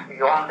try to move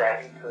beyond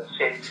that into a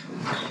sense,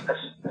 a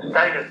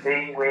state of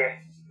being where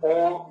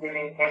all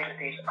living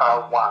entities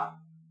are one.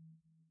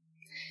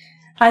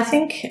 I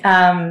think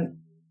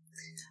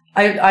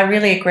I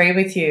really agree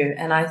with you,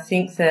 and I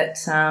think that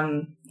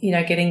you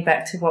know, getting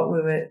back to what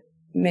we were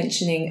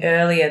mentioning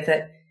earlier,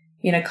 that,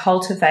 you know,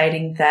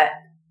 cultivating that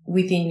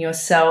within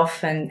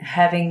yourself and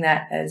having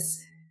that as,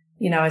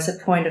 you know, as a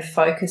point of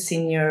focus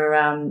in your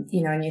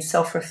you know, in your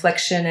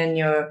self-reflection and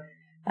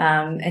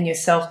your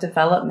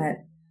self-development.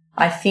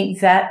 I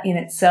think that in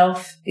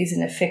itself is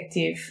an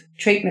effective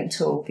treatment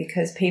tool,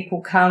 because people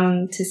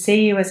come to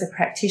see you as a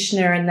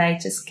practitioner and they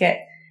just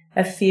get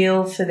a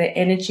feel for the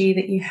energy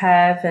that you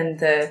have and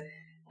the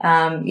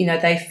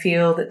They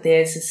feel that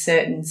there's a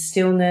certain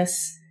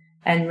stillness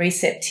and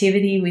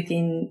receptivity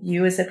within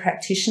you as a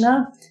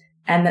practitioner,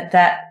 and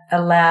that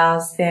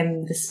allows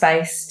them the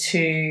space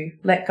to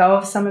let go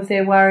of some of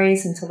their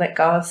worries and to let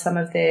go of some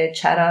of their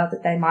chatter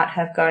that they might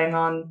have going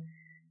on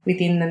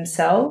within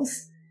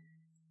themselves.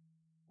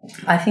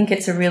 I think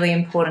it's a really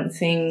important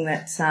thing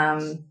that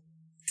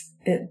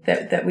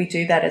that we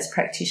do that as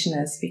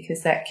practitioners,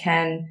 because that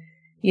can,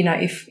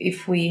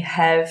 if we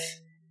have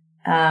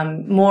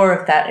more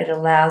of that, it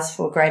allows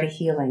for greater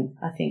healing,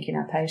 I think, in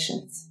our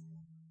patients.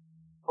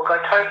 Look, I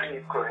totally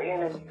agree.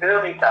 And in the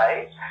early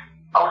days,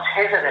 I was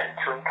hesitant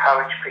to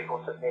encourage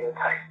people to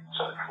meditate and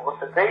so forth.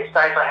 But these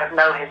days, I have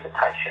no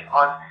hesitation.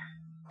 I'm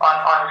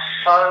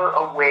so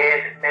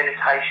aware that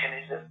meditation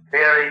is a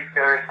very,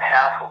 very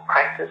powerful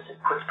practice. It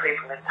puts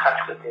people in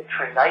touch with their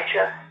true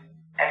nature,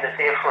 and that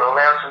therefore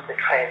allows them to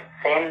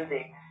transcend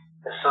the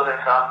sort of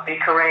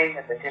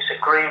bickering and the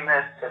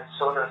disagreements and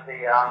sort of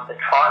the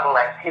tribal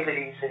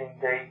activities that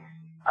indeed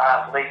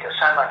lead to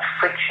so much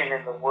friction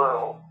in the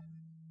world.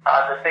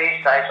 That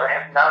these days I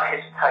have no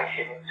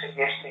hesitation in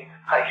suggesting to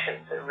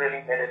patients that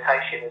really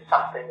meditation is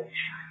something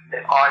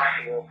that I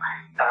feel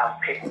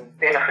people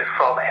benefit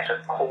from as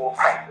a core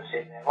practice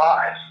in their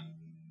lives.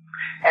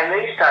 And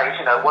these days,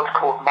 what's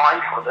called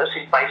mindfulness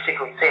is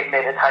basically Zen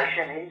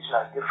meditation. It is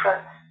no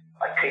different.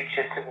 I teach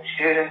it to the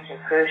students in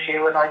first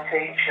year when I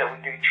teach. We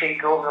do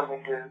Qigong and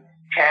we do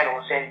channel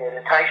Zen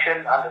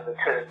meditation under the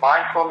term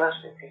mindfulness.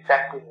 It's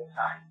exactly the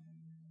same.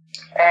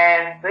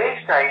 And these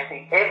days,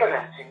 the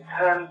evidence in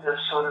terms of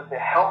sort of the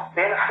health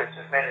benefits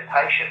of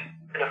meditation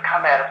that have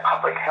come out of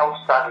public health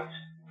studies,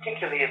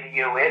 particularly in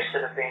the US,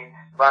 that have been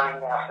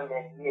running now for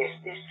many years,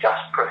 is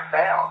just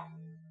profound.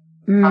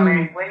 I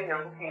mean, when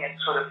you're looking at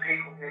sort of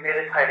people who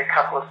meditate a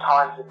couple of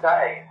times a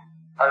day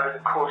over the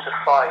course of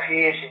 5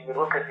 years, and you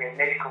look at their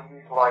medical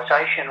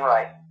utilization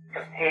rate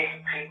compared to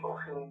people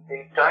who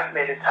indeed don't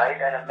meditate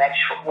and are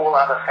matched for all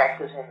other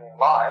factors in their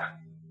life,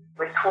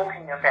 we're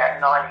talking about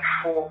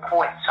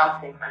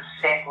 94-point-something%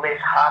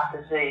 less heart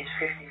disease,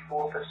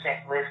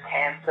 54% less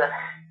cancer,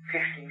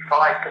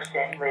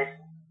 55% less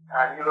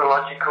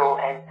neurological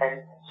and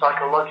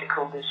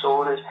psychological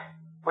disorders.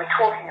 We're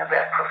talking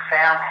about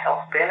profound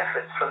health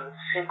benefits from the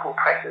simple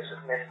practice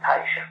of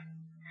meditation.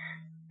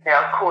 Now,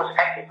 of course,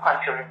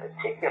 acupuncture in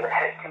particular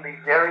can be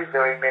very,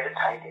 very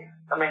meditative.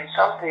 I mean,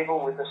 some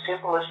people with the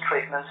simplest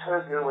treatments,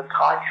 Hegu and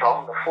Tai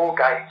Chong, the 4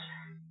 gates,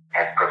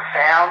 have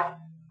profound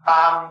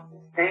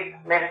deep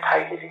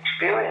meditative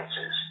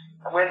experiences.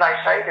 And when they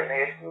say to me,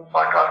 it's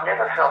like, I've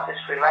never felt this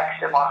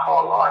relaxed in my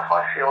whole life.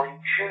 I feel in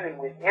tune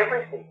with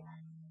everything.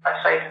 I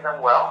say to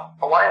them, well,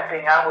 a way of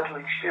being able to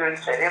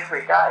experience that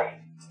every day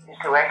is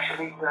to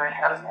actually learn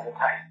how to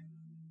meditate.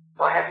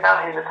 So I have no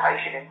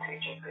hesitation in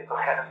teaching people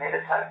how to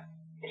meditate.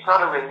 It's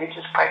not a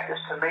religious practice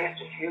to me,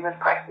 it's a human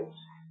practice.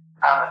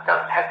 It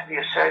doesn't have to be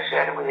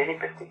associated with any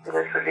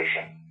particular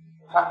tradition.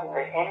 It's something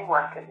that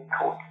anyone can be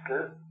taught to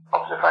do.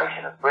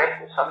 Observation of breath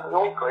is something we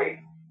all agree,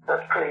 so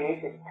it's pretty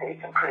easy to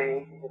teach and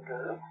pretty easy to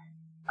do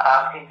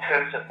in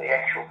terms of the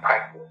actual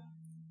practice.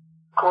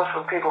 Of course,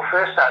 when people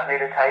first start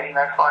meditating,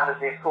 they find that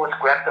their thoughts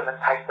grab them and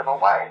take them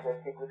away, as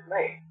they did with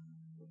me.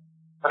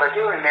 But I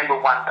do remember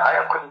one day,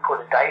 I couldn't put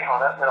a date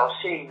on it, but I was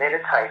sitting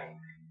meditating,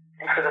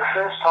 and for the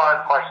first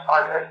time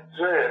I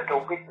observed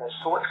or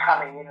witnessed thoughts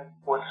coming in and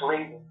thoughts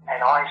leaving,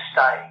 and I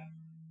stayed.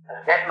 And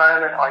at that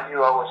moment I knew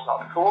I was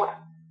not thought,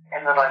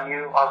 and that I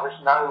knew I was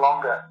no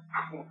longer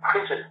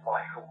imprisoned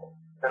by thought,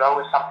 that I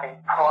was something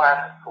prior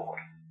to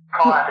thought,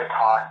 prior to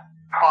time,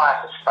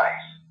 prior to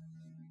space.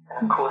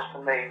 And of course,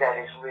 to me, that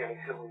is really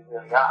who we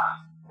really are.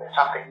 There's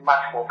something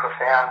much more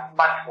profound,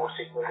 much more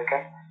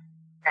significant,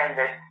 and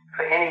that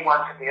for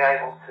anyone to be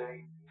able to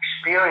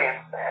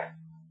experience that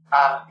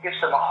gives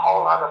them a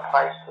whole other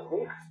place to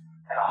live,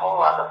 and a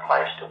whole other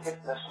place to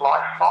witness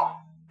life from,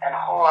 and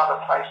a whole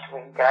other place to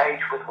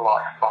engage with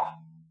life from.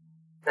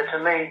 So to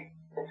me,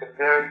 it's a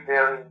very,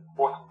 very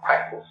important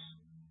practice.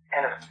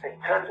 And in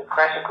terms of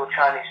classical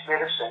Chinese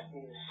medicine,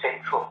 it is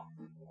central.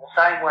 In the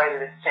same way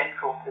that it's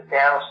central to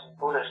Taoist and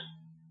Buddhist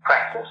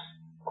practice,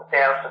 or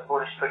Taoist and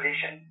Buddhist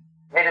tradition,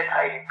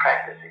 meditative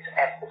practice is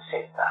at the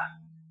centre.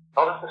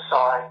 Not at the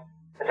side,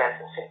 but at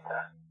the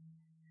centre.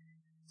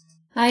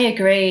 I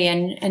agree,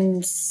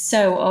 and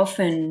so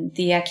often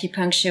the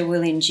acupuncture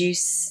will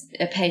induce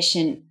a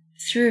patient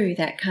through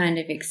that kind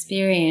of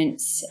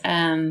experience,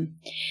 and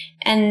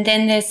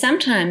then there's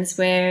sometimes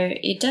where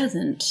it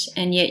doesn't,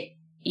 and yet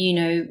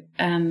you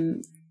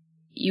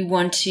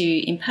want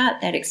to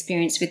impart that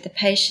experience with the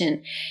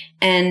patient.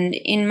 And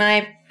in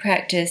my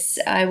practice,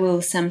 I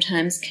will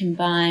sometimes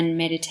combine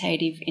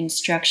meditative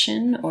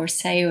instruction or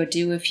say or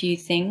do a few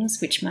things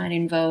which might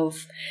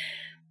involve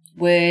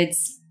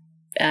words,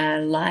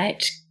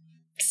 light,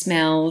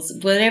 smells,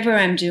 whatever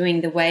I'm doing,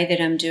 the way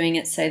that I'm doing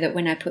it, so that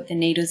when I put the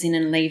needles in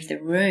and leave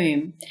the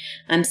room,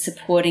 I'm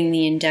supporting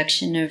the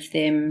induction of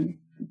them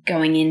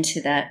going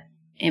into that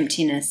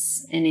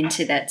emptiness and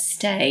into that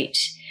state.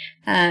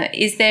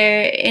 Is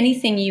there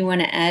anything you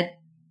want to add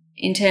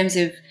in terms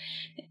of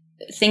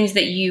things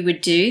that you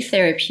would do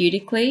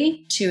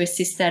therapeutically to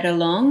assist that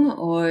along,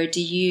 or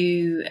do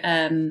you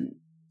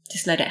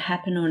just let it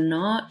happen or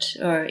not?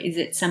 Or is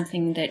it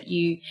something that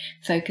you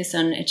focus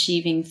on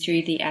achieving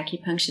through the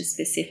acupuncture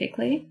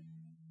specifically?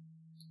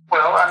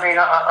 Well, I mean,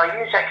 I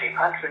use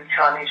acupuncture and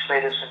Chinese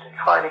medicine to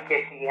try to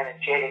get the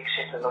energetics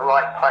into the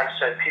right place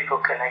so people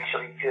can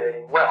actually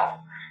journey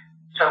well.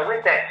 So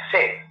with that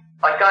said,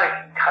 I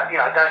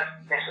don't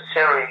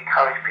necessarily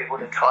encourage people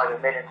to try to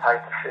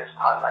meditate the first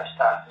time they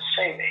start to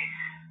see me,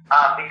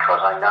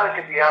 because I know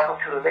to be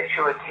able to let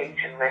your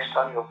attention rest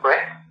on your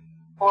breath,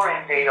 or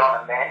indeed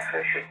on a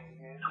mantra, should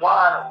you use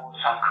one, or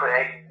some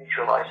creative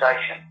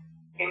visualization,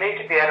 you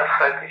need to be able to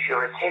focus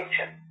your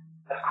attention,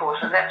 of course,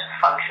 and that's a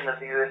function of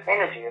the earth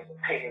energy, of the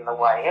Qi in the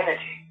Wei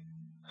energy.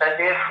 So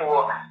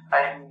therefore,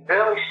 in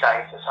early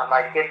stages, I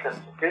may get them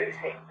to do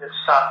things that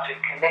start to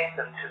connect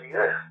them to the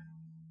earth.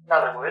 In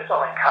other words,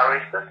 I'll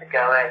encourage them to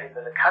go out into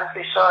the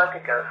countryside,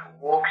 to go for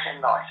walks in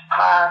nice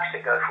parks,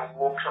 to go for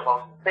walks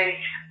along the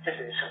beach, to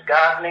do some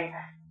gardening.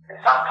 And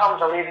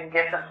sometimes I'll even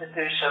get them to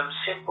do some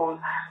simple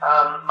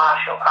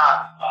martial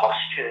art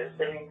postures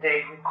that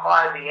indeed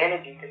require the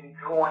energy to be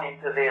drawn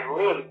into their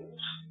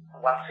limbs,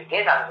 once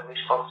again under the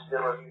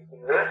responsibility of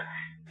the earth,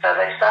 so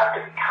they start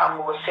to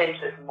become more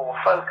centered and more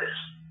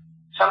focused.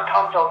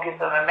 Sometimes I'll give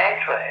them a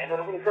mantra, and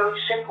it'll be a very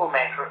simple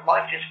mantra. It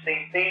might just be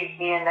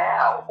here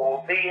now,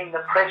 or be in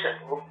the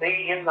present, or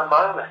be in the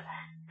moment,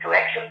 to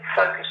actually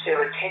focus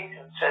their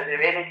attention so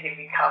their energy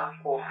becomes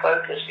more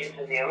focused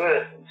into their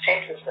earth and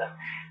centers them.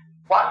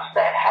 Once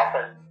that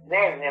happens,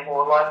 then they're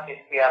more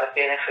likely to be able to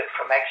benefit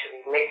from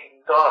actually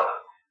letting go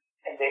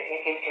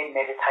in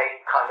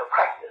meditative kind of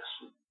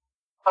practice.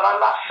 But I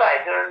must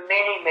say, there are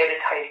many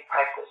meditative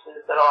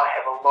practices that I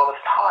have a lot of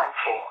time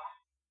for,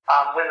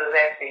 whether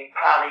that be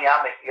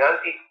pranayama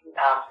yogic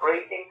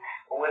breathing,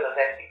 or whether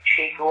that be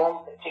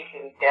qigong,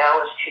 particularly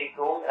Taoist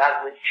qigong, in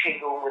other words,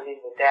 qigong within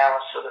the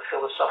Taoist sort of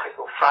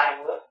philosophical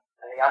framework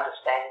and the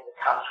understanding that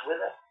comes with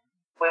it,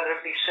 whether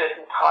it be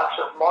certain types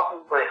of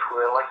modern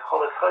breathwork, like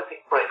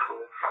holotropic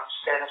breathwork from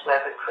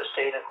Stanislav and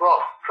Christina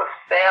Grof,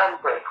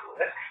 profound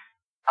breathwork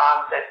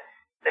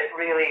that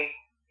really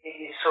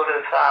is sort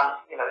of,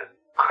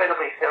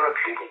 incredibly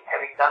therapeutic,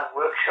 having done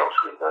workshops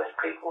with those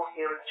people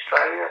here in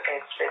Australia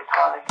and spent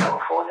time in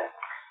California.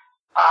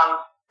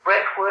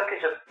 Breath work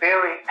is a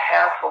very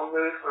powerful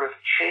mover of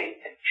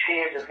qi, and qi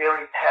is a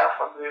very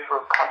powerful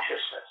mover of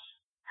consciousness.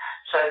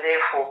 So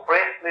therefore,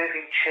 breath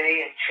moving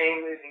qi and qi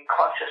moving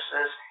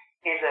consciousness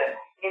is an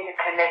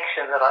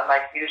interconnection that I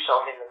make use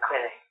of in the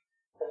clinic.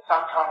 And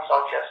sometimes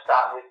I'll just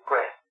start with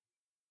breath.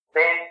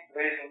 Then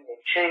moving the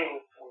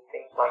qi with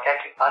things like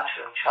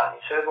acupuncture and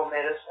Chinese herbal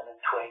medicine and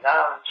Tui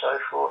Na and so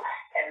forth,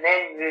 and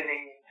then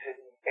moving into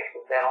the effect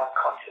of that on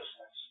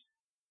consciousness.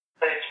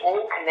 But it's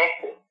all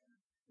connected.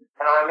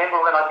 And I remember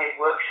when I did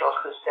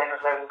workshops with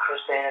Stanislav and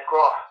Christina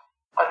Grof,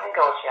 I think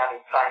I was the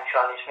only trained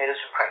Chinese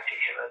medicine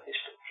practitioner at this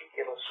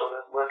particular sort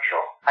of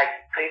workshop, 80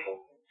 people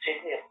in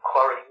Sydney at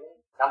Quarry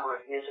a number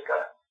of years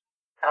ago.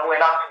 And I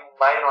went up to him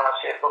later and I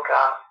said, look,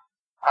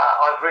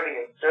 I've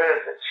really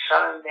observed that so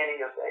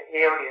many of the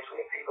areas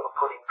where people are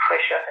putting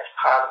pressure as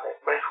part of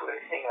that breathwork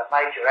thing are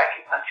major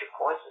acupuncture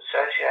points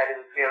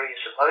associated with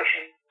various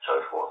emotions and so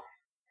forth.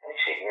 And he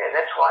said, yeah,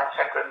 that's why in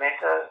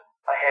Sacramento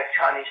I have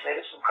Chinese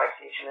medicine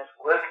practitioners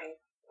working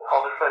with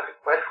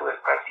holotropic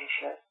breathwork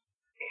practitioners,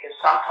 because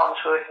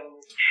sometimes working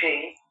with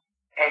qi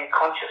and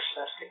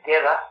consciousness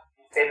together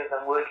is better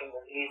than working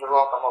with either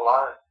of them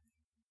alone.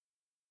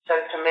 So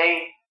to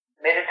me,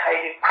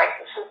 meditative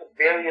practices of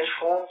various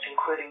forms,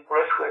 including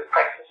breathwork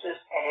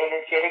practices and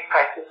energetic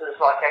practices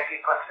like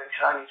acupuncture and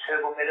Chinese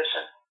herbal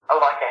medicine,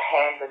 are like a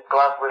hand and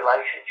glove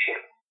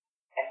relationship.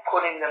 And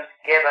putting them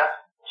together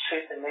to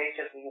suit the needs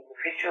of the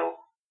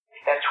individual, if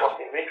that's what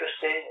they're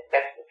interested in, if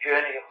that's the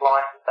journey of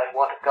life that they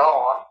want to go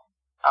on,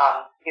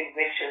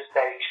 enriches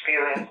their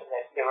experience and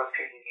their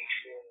therapeutic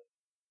experience.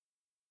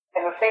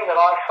 And the thing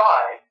that I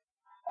find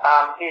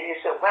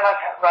is that when I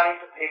run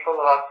into people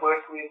that I've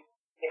worked with,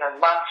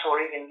 months or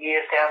even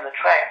years down the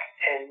track,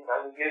 and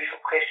the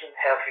usual question,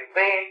 how have you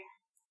been?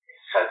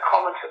 It's so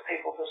common for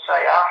people to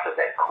say, after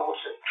that course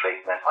of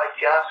treatment, I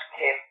just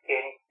kept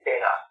getting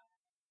better.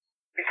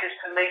 Because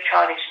to me,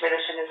 Chinese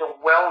medicine is a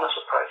wellness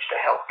approach to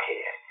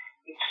healthcare.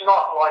 It's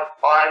not like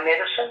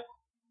biomedicine.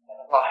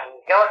 I'm not having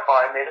to go at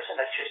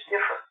biomedicine, it's just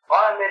different.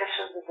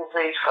 Biomedicine is a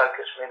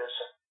disease-focused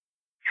medicine.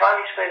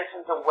 Chinese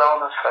medicine is a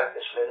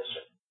wellness-focused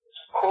medicine. It's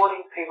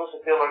supporting people's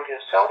ability to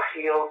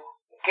self-heal,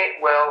 get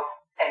well,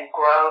 and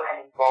grow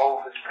and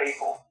evolve as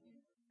people.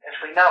 As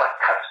we know,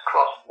 it cuts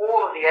across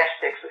all of the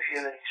aspects of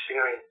human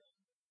experience.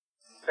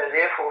 So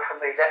therefore, for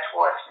me, that's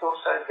why it's still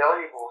so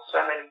valuable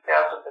so many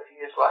thousands of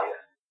years later.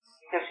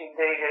 Because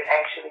indeed, it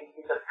actually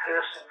is a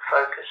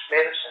person-focused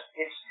medicine.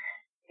 It's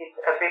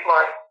a bit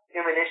like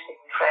humanistic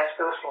and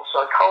transpersonal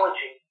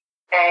psychology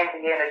and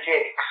the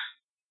energetics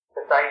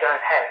that they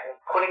don't have. And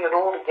putting it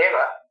all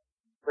together,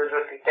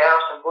 whether it be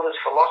Taoist and Buddhist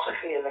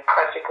philosophy and the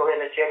classical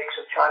energetics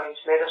of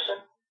Chinese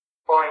medicine,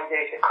 or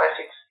indeed the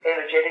classic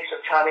energetics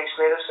of Chinese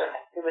medicine,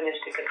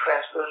 humanistic and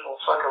transpersonal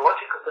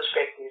psychological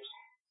perspectives,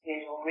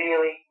 is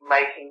really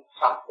making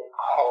something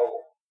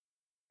whole,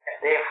 and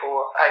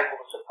therefore able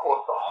to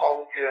support the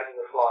whole journey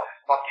of life,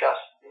 not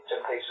just bits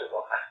and pieces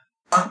of it.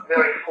 I'm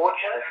very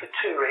fortunate for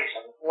two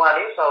reasons. One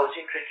is I was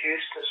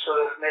introduced to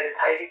sort of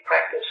meditative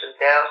practice and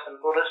Taoist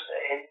and Buddhist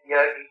and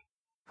yogi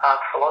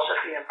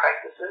philosophy and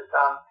practices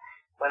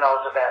when I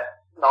was about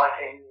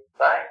 19 years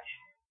of age.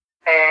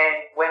 And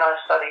when I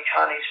studied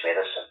Chinese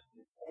medicine,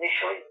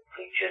 initially the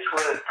teachers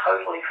were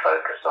totally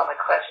focused on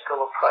a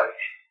classical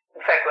approach.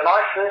 In fact, when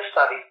I first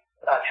studied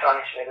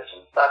Chinese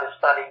medicine, started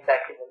studying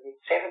back in the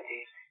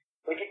mid-70s,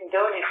 we didn't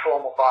do any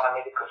formal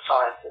biomedical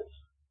sciences.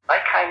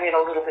 They came in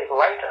a little bit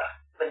later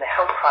when the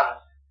health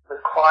funds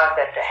required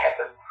that to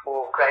happen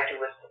for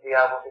graduates to be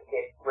able to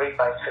get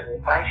rebates for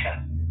their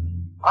patients.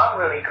 I'm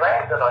really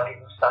glad that I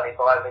didn't study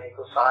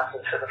biomedical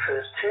sciences for the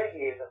first 2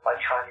 years of my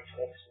Chinese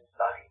medicine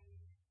study.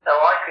 So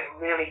I could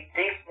really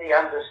deeply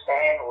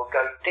understand or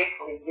go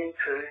deeply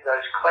into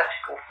those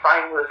classical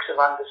frameworks of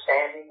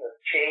understanding of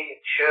Qi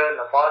and Shen,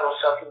 the vital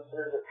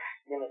substances of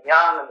Yin and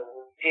Yang and the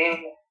Wu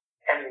Jing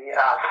and the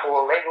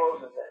 4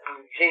 levels and the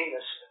Wu Jing,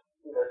 the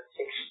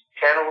 6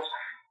 channels,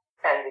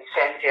 and the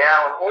Sanjiao,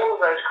 and all of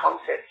those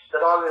concepts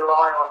that I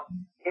rely on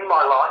in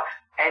my life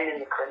and in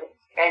the clinic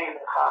and in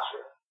the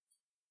classroom.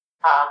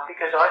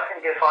 Because I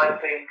think if I'd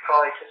been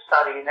trying to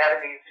study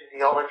anatomy and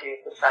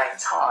physiology at the same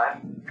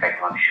time, in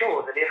fact I'm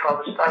sure that if I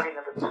was studying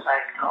them at the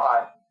same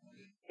time,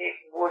 it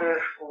would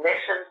have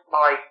lessened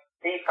my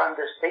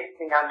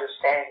deepening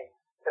understanding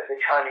of the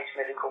Chinese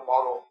medical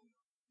model.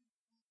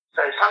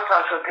 So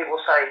sometimes when people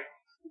say,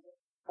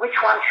 which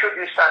one should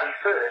you study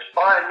first,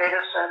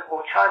 biomedicine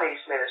or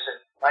Chinese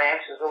medicine? My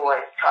answer is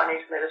always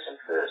Chinese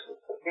medicine first.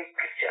 It's the big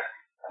picture.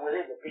 And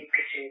within the big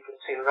picture, you can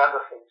see where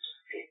other things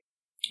fit.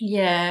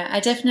 Yeah, I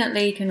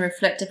definitely can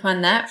reflect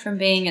upon that from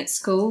being at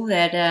school,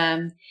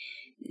 that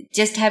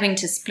just having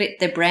to split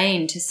the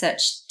brain to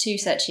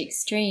such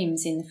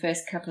extremes in the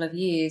first couple of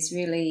years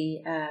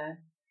really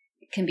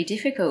can be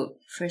difficult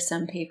for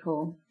some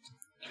people.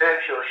 Sure.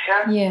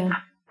 Yeah.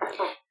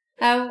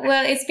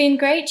 Well, it's been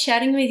great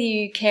chatting with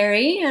you,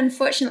 Kerry.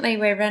 Unfortunately,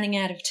 we're running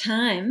out of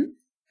time,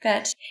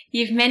 but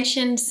you've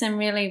mentioned some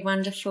really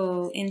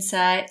wonderful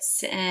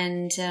insights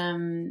and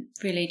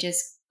really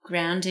just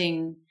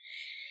grounding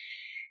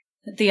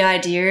the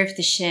idea of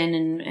the Shen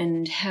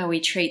and how we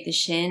treat the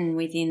Shen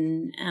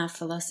within our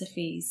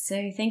philosophies.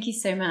 So thank you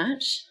so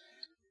much.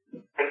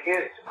 Thank you.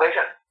 It's a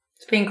pleasure.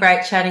 It's been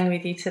great chatting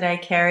with you today,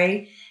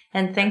 Kerry.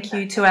 And thank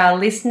you to our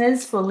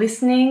listeners for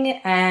listening,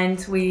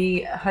 and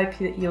we hope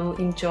that you'll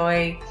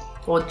enjoy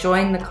or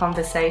join the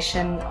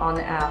conversation on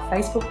our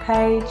Facebook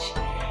page,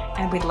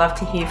 and we'd love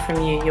to hear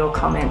from you, your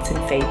comments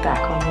and feedback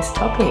on this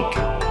topic.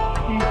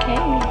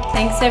 Okay,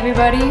 thanks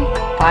everybody.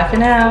 Bye for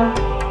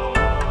now.